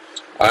chicken, and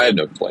I had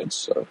no complaints.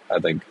 So I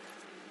think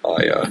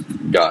I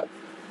got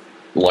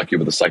lucky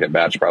with the second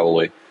batch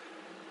probably.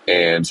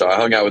 And so I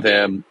hung out with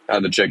him,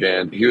 had the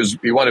chicken.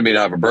 He wanted me to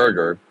have a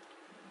burger,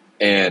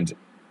 and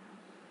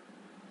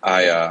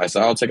I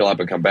said I'll take a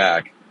lap and come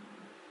back.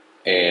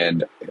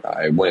 And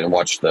I went and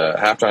watched the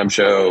halftime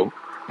show,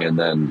 and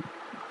then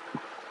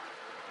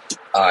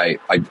I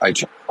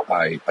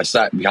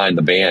sat behind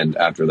the band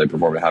after they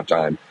performed at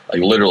halftime,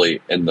 like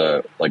literally in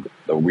the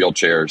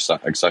wheelchair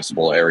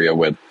accessible area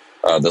with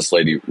this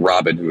lady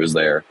Robin, who was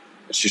there.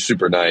 She's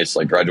super nice,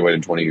 like graduated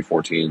in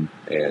 2014,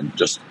 and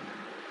just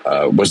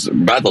was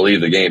about to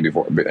leave the game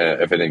before if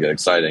it didn't get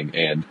exciting.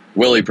 And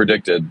Willie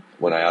predicted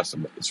when I asked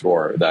him the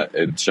score that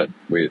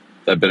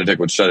that Benedict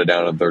would shut it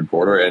down in the third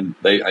quarter, and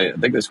I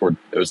think they scored.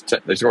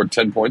 They scored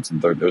 10 points in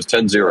the third. It was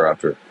 10-0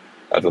 after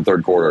the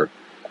third quarter.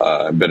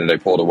 And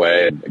Benedict pulled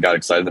away and got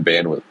excited. The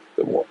band was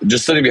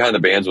just sitting behind the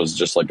bands was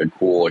just like a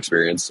cool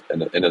experience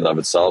in and of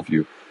itself.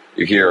 You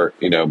hear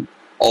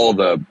all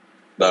the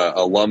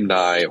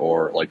alumni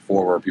or like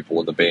former people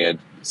in the band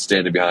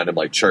standing behind him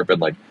like chirping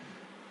like,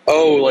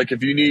 oh, like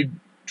if you need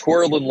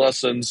twirling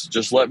lessons,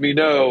 just let me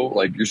know.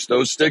 Like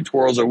those stick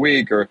twirls are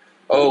weak, or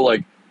oh,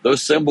 like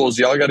those cymbals,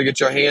 y'all got to get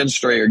your hands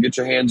straight or get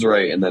your hands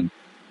right. And then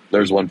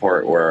there's one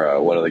part where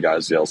one of the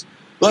guys yells,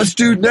 "Let's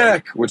do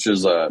neck," which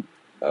is a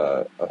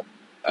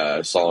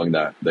song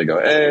that they go,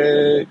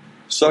 "Hey,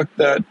 suck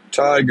that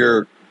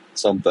tiger,"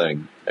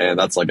 something, and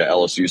that's like a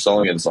LSU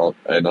song,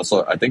 and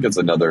also I think it's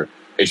another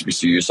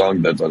HBCU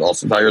song that's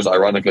also Tigers.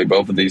 Ironically,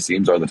 both of these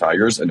teams are the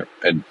Tigers, and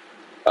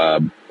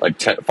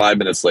like 5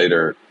 minutes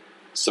later,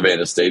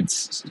 Savannah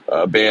State's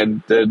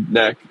band did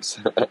neck.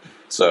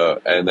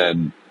 So, and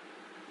then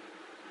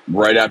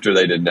right after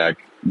they did neck,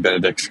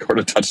 Benedict scored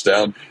a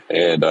touchdown,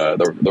 and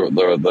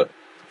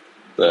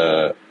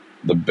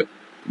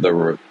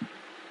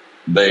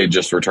they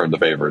just returned the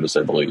favor, to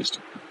say the least.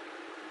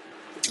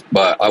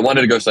 But I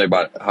wanted to go say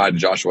hi to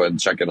Joshua and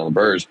check in on the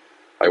Birds.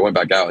 I went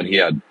back out, and he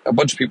had a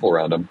bunch of people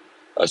around him.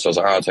 So I was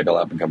like, I'll take a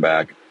lap and come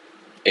back.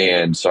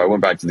 And so I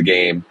went back to the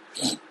game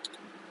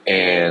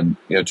and,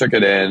 took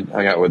it in,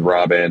 hung out with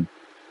Robin,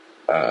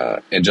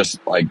 and just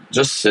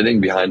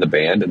sitting behind the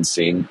band and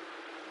seeing,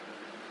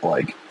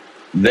 like,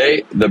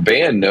 the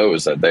band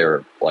knows that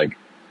they're, like,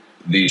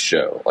 the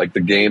show. Like,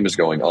 the game is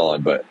going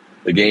on, but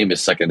the game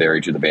is secondary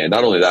to the band.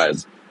 Not only that,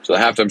 so the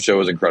halftime show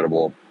was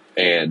incredible,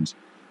 and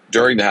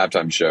during the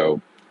halftime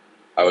show,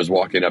 I was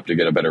walking up to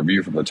get a better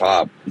view from the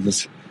top.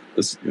 This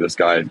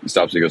guy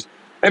stops and he goes,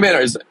 "Hey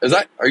man, is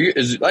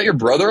that your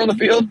brother on the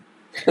field?"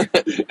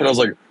 And I was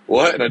like,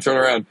 "What?" And I turn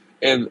around,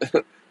 and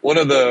one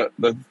of the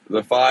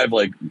 5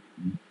 like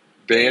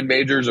band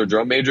majors or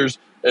drum majors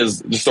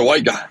is just a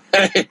white guy,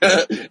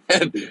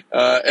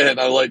 and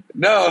I'm like,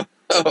 "No,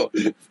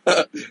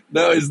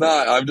 no, he's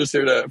not. I'm just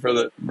here for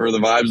the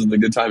vibes and the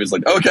good time." He's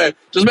like, "Okay,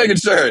 just making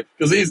sure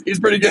because he's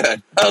pretty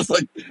good." I was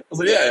like,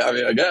 "Yeah, I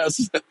mean, I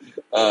guess."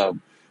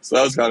 So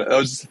that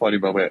was just a funny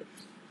moment.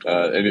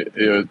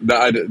 And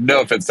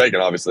no offense taken,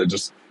 obviously,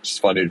 just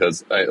funny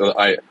because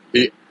I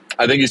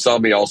think he saw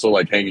me also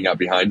like hanging out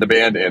behind the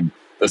band, and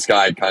this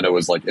guy kind of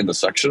was like in the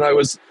section I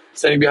was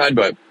standing behind,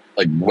 but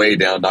like way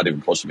down, not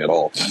even close to me at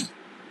all.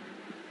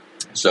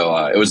 So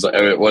it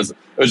was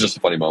just a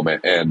funny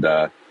moment, and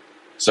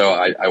so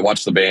I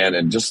watched the band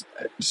and just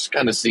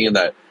kind of seeing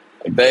that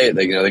like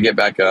they get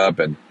back up,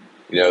 and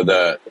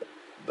I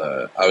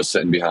was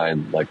sitting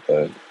behind like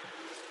the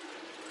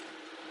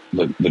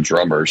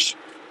drummers.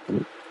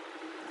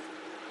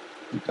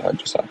 That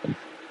just happened.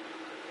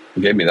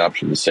 It gave me the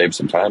option to save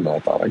some time, and I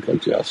thought I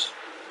clicked yes.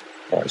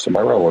 All right, so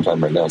my railroad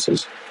time right now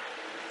says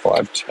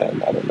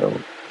 5:10. I don't know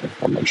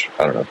how much.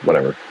 I don't know.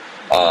 Whatever.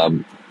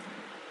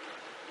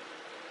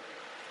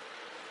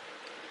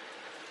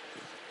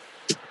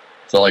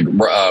 So like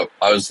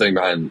I was sitting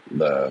behind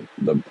the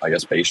I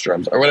guess bass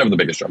drums or whatever the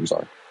biggest drums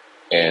are,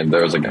 and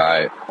there was a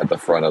guy at the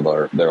front of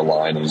their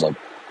line, and he's like,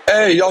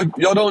 "Hey, y'all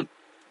don't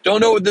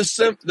know what this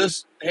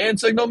hand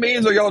signal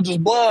means, or y'all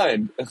just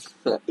blind?"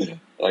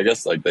 I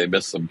guess like they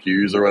missed some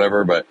cues or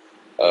whatever, but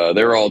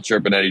they were all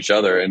chirping at each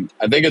other, and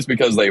I think it's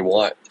because they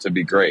want to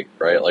be great,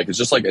 right? Like it's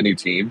just like any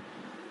team,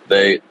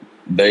 they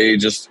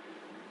just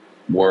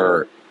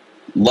were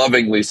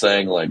lovingly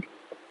saying like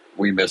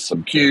we missed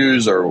some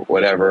cues or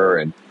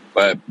whatever,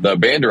 but the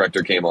band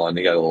director came on.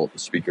 He got a little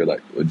speaker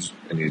and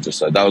he just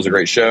said that was a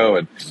great show,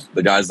 and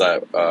the guys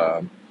that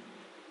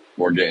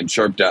were getting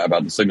chirped at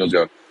about the signals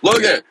go,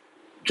 "Look at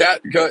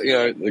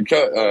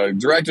the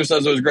director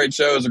says it was a great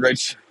show. It was a great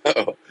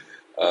show."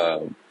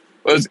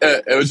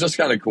 It was just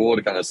kind of cool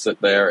to kind of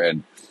sit there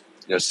and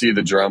see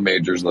the drum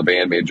majors and the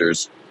band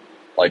majors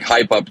like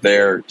hype up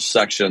their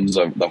sections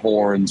of the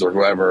horns or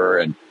whoever,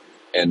 and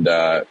kind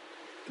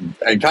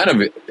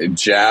of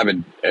jab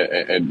and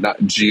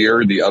not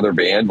jeer the other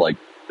band. Like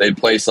they'd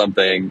play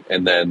something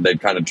and then they'd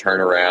kind of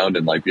turn around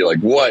and like be like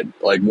what,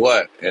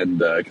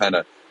 and kind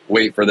of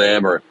wait for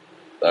them, or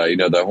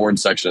the horn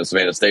section of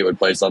Savannah State would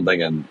play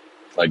something and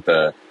like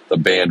the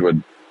band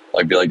would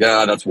like be like,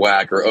 that's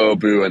whack, or oh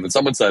boo, and then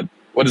someone said,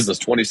 "What is this,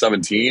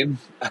 2017?"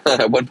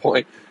 At one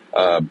point.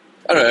 I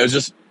don't know.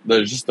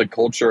 There's just the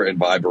culture and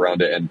vibe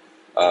around it, and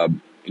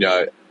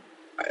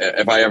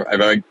if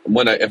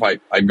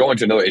I'm going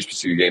to another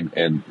HBCU game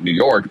in New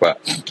York,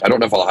 but I don't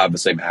know if I'll have the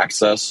same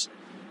access.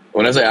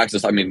 When I say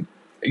access, I mean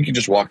you can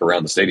just walk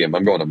around the stadium.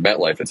 I'm going to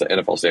MetLife. It's an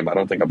NFL stadium. I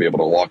don't think I'll be able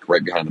to walk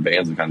right behind the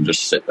bands and kind of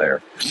just sit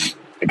there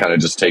and kind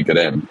of just take it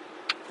in.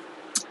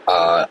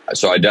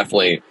 So I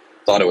definitely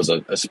thought it was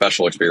a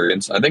special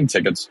experience. I think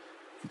tickets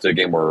to the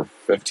game were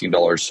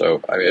 $15,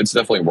 so I mean, it's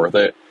definitely worth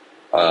it.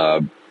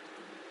 And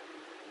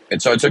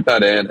so I took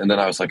that in, and then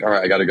I was like, all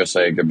right, I got to go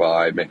say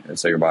goodbye and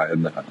say goodbye.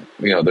 And,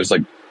 there's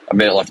like a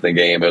minute left in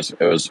the game. It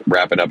was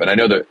wrapping up, and I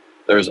know that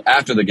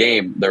after the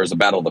game there was a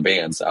battle of the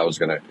bands I was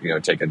gonna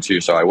take in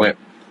too. So I went,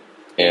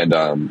 and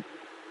I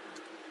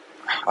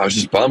was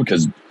just bummed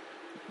because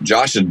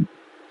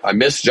I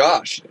missed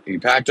Josh. He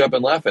packed up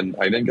and left, and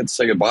I didn't get to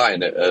say goodbye.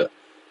 And it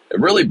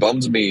really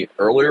bums me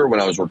earlier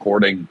when I was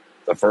recording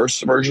the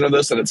first version of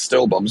this, and it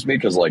still bums me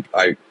because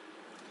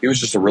he was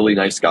just a really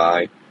nice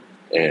guy,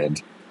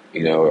 and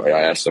I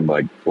asked him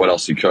like what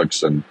else he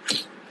cooks, and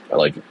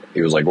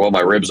he was like, well,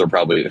 my ribs are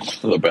probably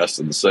the best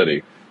in the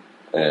city,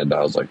 and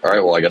I was like, all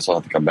right, well, I guess I'll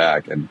have to come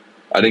back, and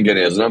I didn't get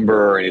his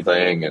number or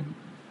anything, and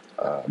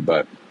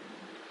but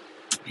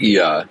he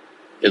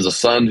is a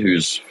son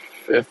who's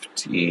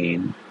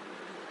 15,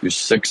 who's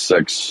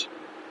 6'6",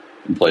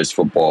 and plays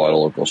football at a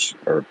local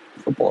or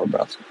football or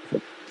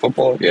basketball.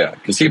 Football, yeah,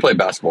 because he played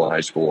basketball in high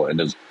school, and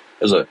his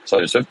a son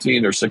who's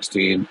 15 or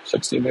 16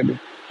 maybe, and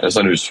a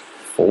son who's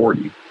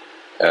 40,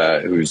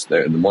 who's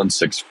there. The one's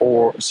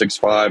 6'4",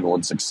 6'5", and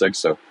one's 6'6".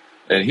 So,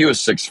 and he was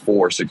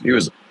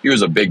 6'4". He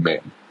was a big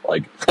man,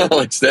 like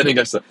like standing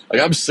next to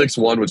I'm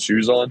 6'1" with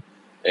shoes on,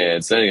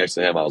 and standing next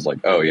to him, I was like,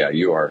 oh yeah,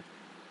 you are.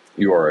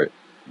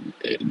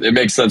 It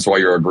makes sense why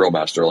you're a grill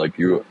master, like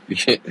you.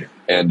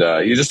 And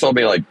he just told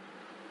me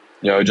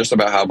just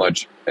about how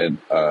much and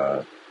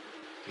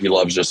he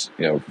loves just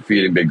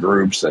feeding big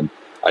groups, and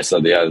I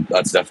said, yeah,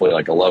 that's definitely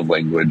like a love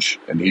language.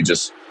 And he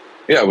just,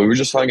 we were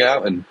just hung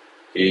out, and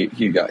he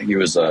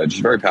was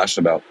just very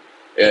passionate about.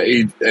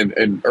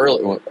 And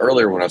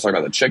earlier when I was talking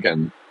about the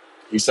chicken,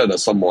 he said that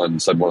someone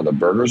said one of the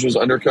burgers was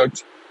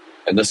undercooked,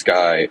 and this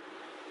guy,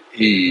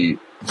 he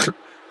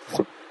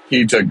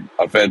he took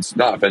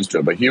not offense to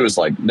it, but he was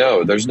like,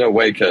 no, there's no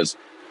way, because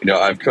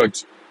I've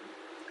cooked,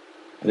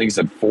 I think he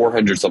said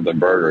 400 something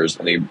burgers,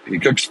 and he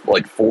cooks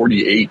like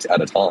 48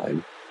 at a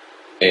time.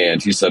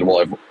 And he said,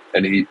 well,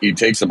 and he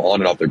takes them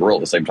on and off the grill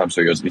at the same time.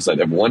 So he said,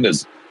 if one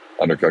is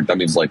undercooked, that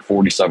means like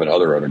 47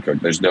 other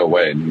undercooked. There's no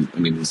way. And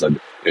he said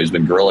he's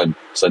been grilling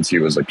since he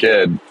was a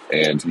kid,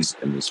 and he's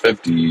in his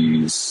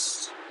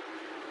 50s.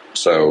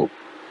 So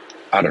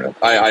I don't know.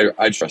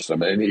 I trust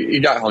him, and he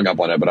got hung up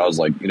on it, but I was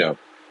like,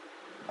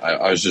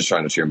 I was just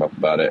trying to cheer him up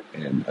about it.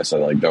 And I said,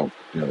 like, don't,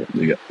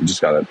 you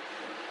just gotta,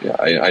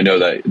 I know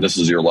that this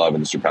is your love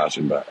and it's your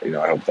passion, but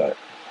I hope that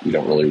you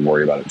don't really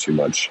worry about it too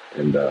much.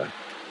 And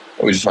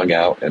we just hung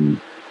out, and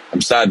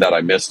I'm sad that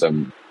I missed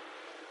him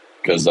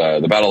because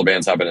the Battle of the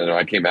Bands happened, and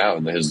I came out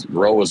and his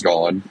grill was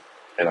gone,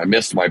 and I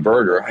missed my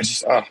burger. I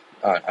just,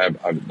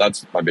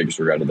 that's my biggest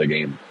regret of the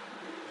game.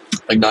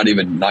 Like, not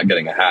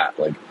getting a hat.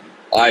 Like,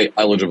 I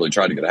legitimately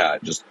tried to get a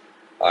hat. Just,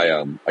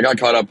 I got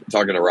caught up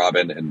talking to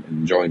Robin and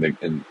enjoying the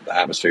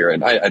atmosphere,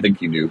 and I think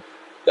he knew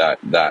that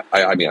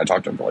I mean, I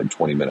talked to him for like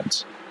 20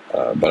 minutes,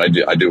 but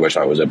I do wish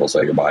I was able to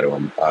say goodbye to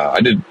him. I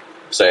did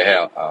say, hey,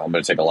 I'm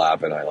going to take a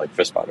lap, and I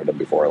fist bumped him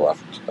before I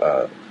left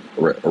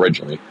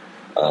originally.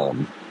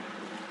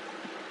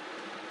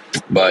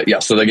 But yeah,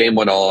 so the game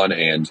went on,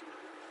 and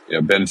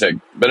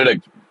Benedict,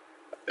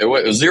 it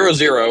was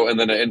 0-0, and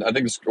then I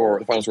think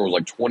the final score was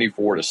like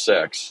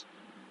 24-6.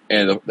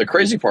 And the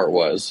crazy part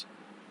was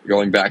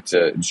going back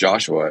to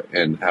Joshua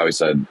and how he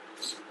said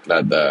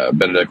that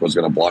Benedict was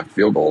going to block the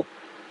field goal.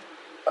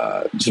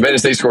 Savannah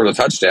State scored a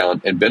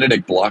touchdown, and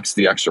Benedict blocks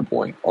the extra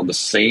point on the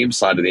same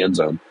side of the end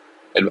zone.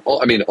 And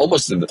I mean,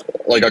 almost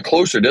like a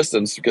closer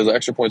distance, because the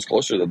extra point's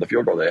closer than the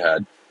field goal they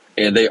had.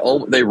 And they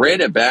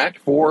ran it back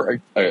for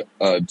a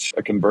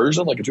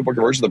conversion, like a 2-point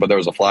conversion, but there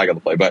was a flag on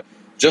the play. But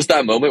just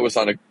that moment was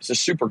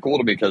just super cool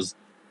to me, because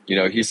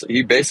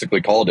he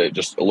basically called it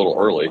just a little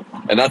early,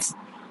 and that's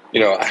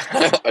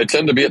I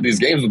tend to be at these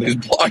games with these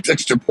blocked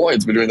extra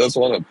points between this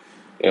one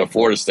and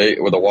Florida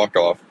State with a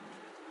walk-off.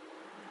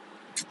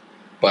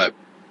 But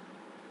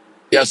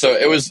yeah, so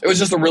it was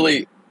just a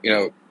really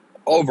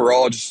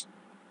overall, just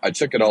I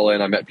took it all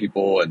in. I met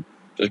people and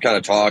just kind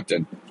of talked,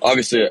 and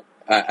obviously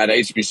at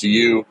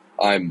HBCU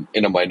I'm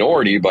in a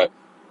minority, but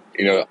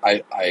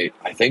I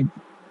think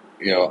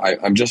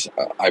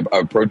I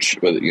approach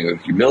with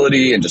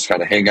humility and just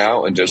kind of hang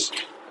out, and just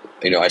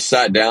I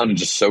sat down and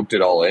just soaked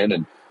it all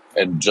in,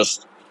 and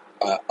just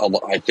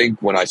I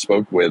think when I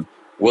spoke with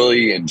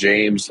Willie and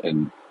James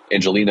and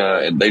Angelina,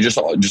 and they just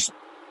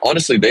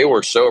honestly, they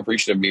were so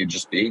appreciative of me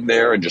just being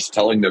there and just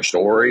telling their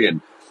story,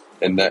 and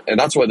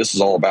that's what this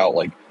is all about,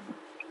 like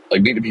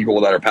meeting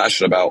people that are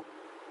passionate about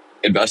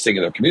investing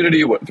in their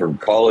community, through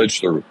college,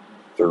 through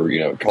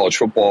college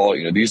football.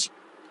 These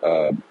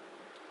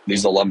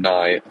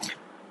alumni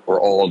were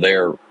all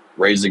there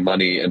raising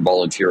money and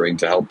volunteering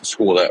to help the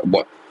school. That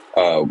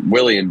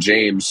Willie and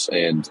James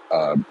and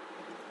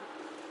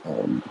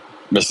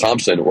Miss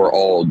Thompson were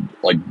all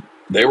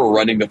they were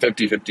running the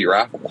 50-50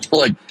 raffle.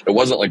 Like, it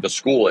wasn't like the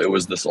school; it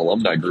was this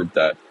alumni group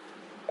that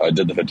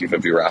did the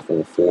 50-50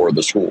 raffle for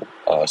the school.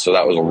 So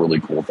that was a really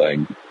cool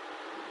thing.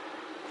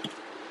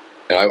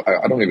 And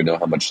I don't even know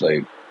how much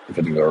the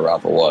 50-50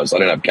 raffle was. I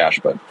didn't have cash,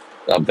 but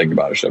now I'm thinking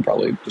about it. I should have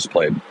probably just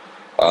played.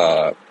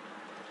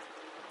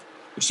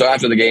 So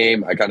after the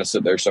game, I kind of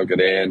sit there, soak it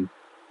in.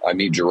 I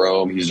meet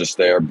Jerome. He's just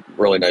there,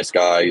 really nice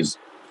guy.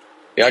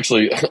 He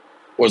actually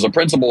was a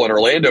principal in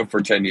Orlando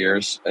for 10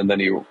 years, and then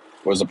he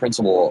was a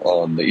principal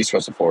on the East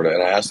Coast of Florida.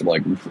 And I asked him,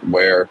 like,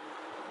 where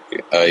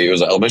he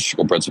was an elementary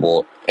school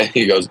principal, and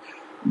he goes,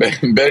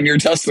 Ben, you're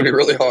testing me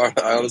really hard.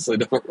 I honestly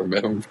don't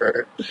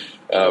remember.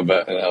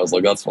 But and I was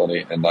like, that's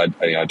funny. And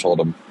I told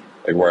him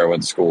like where I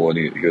went to school, and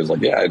he was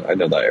like, yeah, I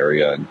know that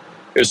area. And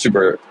he was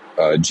super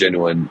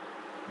genuine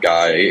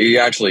guy. He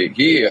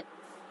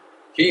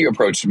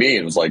approached me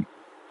and was like,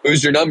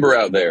 who's your number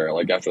out there?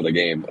 Like after the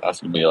game,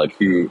 asking me like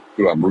who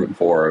I'm rooting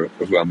for,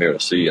 or who I'm here to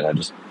see. And I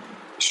just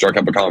struck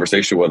up a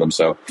conversation with him.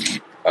 So,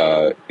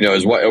 it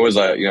was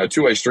a,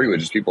 two-way street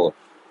with just people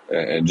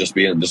and just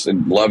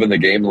loving the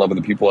game, loving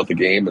the people at the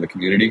game and the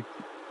community.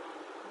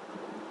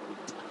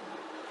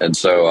 And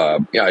so, I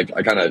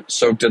kind of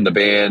soaked in the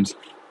band.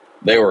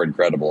 They were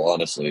incredible,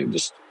 honestly.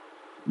 It's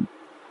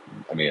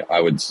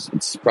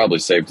probably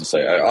safe to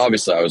say,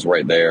 obviously I was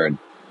right there, and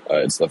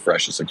it's the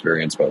freshest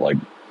experience, but like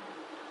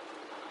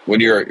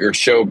when your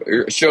show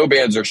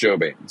bands are show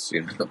bands,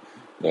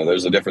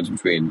 there's a difference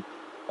between,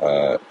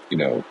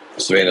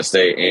 Savannah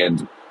State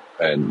and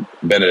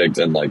Benedict,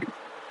 and like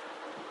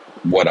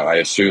what I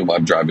assume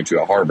I'm driving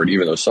to at Harvard,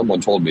 even though someone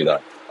told me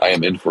that I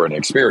am in for an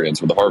experience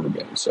with the Harvard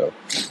game. So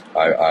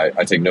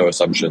I take no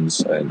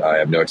assumptions and I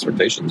have no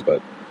expectations, but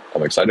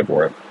I'm excited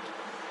for it.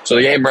 So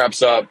the game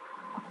wraps up,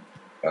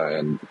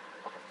 and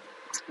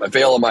I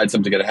fail on my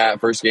attempt to get a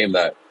hat. First game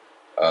that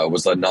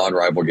was a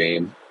non-rival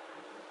game,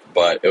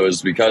 but it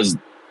was because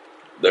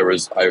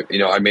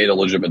I made a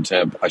legitimate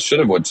attempt. I should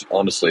have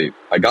honestly,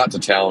 I got to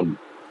town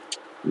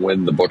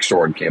when the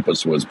bookstore on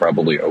campus was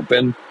probably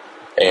open.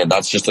 And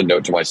that's just a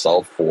note to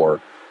myself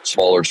for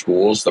smaller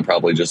schools to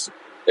probably just,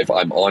 if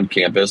I'm on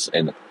campus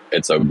and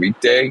it's a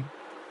weekday,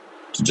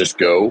 to just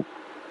go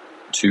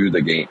to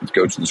the game,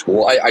 go to the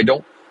school. I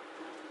don't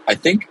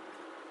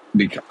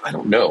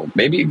know.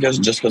 Maybe because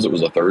it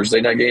was a Thursday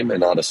night game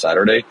and not a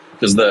Saturday.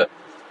 Because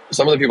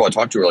some of the people I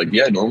talked to are like,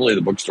 yeah, normally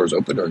the bookstore's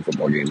open during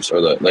football games,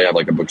 or they have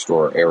like a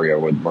bookstore area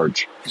with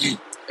merch.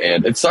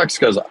 And it sucks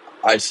because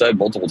I said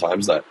multiple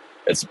times that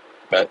it's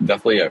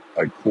definitely a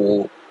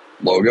cool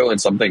logo and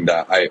something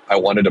that I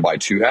wanted to buy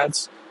 2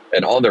 hats.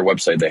 And on their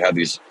website, they have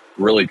these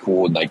really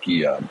cool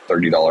Nike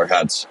 $30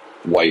 hats,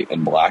 white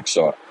and black.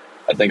 So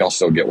I think I'll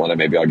still get one, and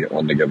maybe I'll get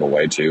one to give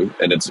away too.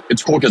 And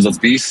it's cool because it's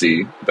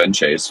BC, Ben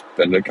Chase,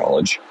 Benedict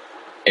College,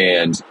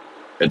 and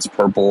it's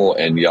purple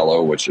and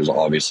yellow, which is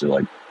obviously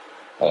like,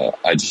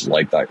 I just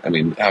like that. I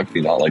mean, how can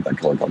you not like that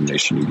color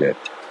combination? You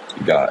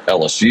got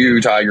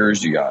LSU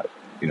Tigers, you got,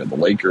 the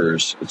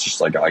Lakers. It's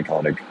just like an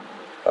iconic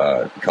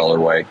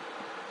colorway.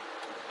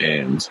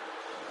 And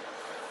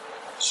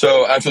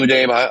so after the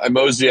game, I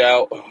mosey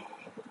out,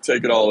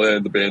 take it all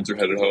in. The bands are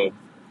headed home.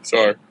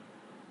 Sorry,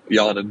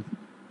 yawning.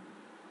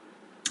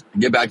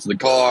 Get back to the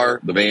car,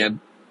 the van,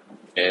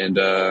 and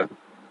I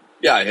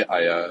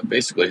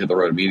basically hit the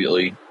road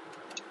immediately.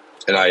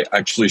 And I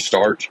actually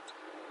start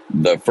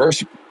the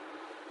first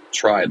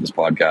try at this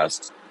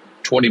podcast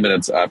 20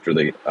 minutes after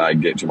I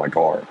get to my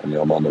car.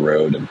 I'm on the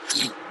road, and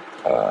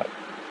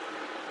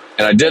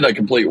I did a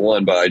complete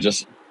one, but I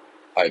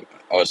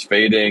was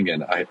fading,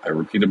 and I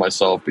repeated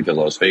myself because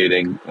I was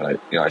fading, and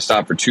I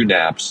stopped for 2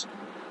 naps.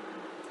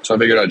 So I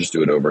figured I'd just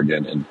do it over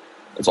again, and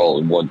it's all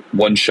in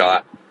one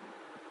shot.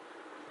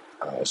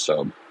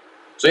 So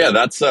yeah,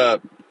 that's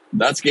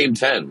game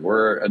 10.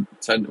 We're at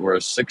 10. We're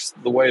a sixth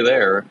of the way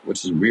there,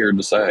 which is weird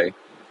to say,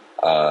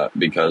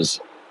 because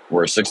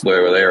we're a sixth of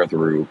the way there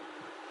through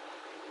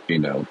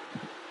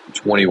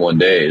 21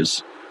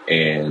 days,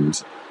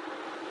 and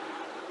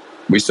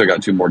we still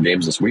got 2 more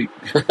games this week.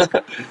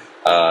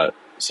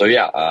 So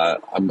yeah,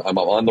 I'm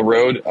on the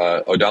road.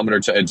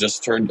 Odometer it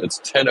just turned. It's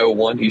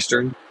 10:01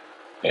 Eastern,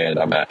 and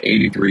I'm at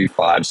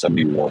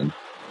 83,571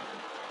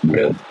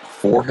 with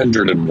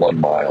 401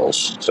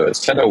 miles. So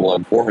it's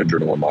 10:01,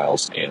 401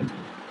 miles, and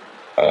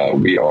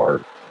we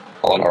are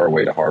on our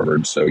way to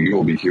Harvard. So you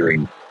will be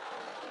hearing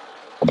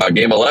about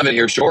Game 11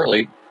 here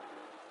shortly,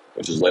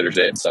 which is later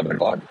today at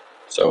 7:00.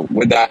 So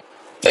with that,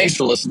 thanks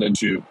for listening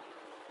to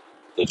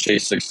the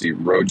Chase 60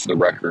 Road to the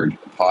Record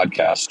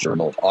podcast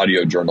journal,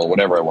 audio journal,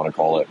 whatever I want to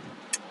call it.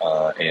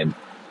 And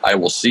I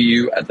will see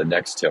you at the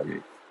next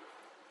tailgate.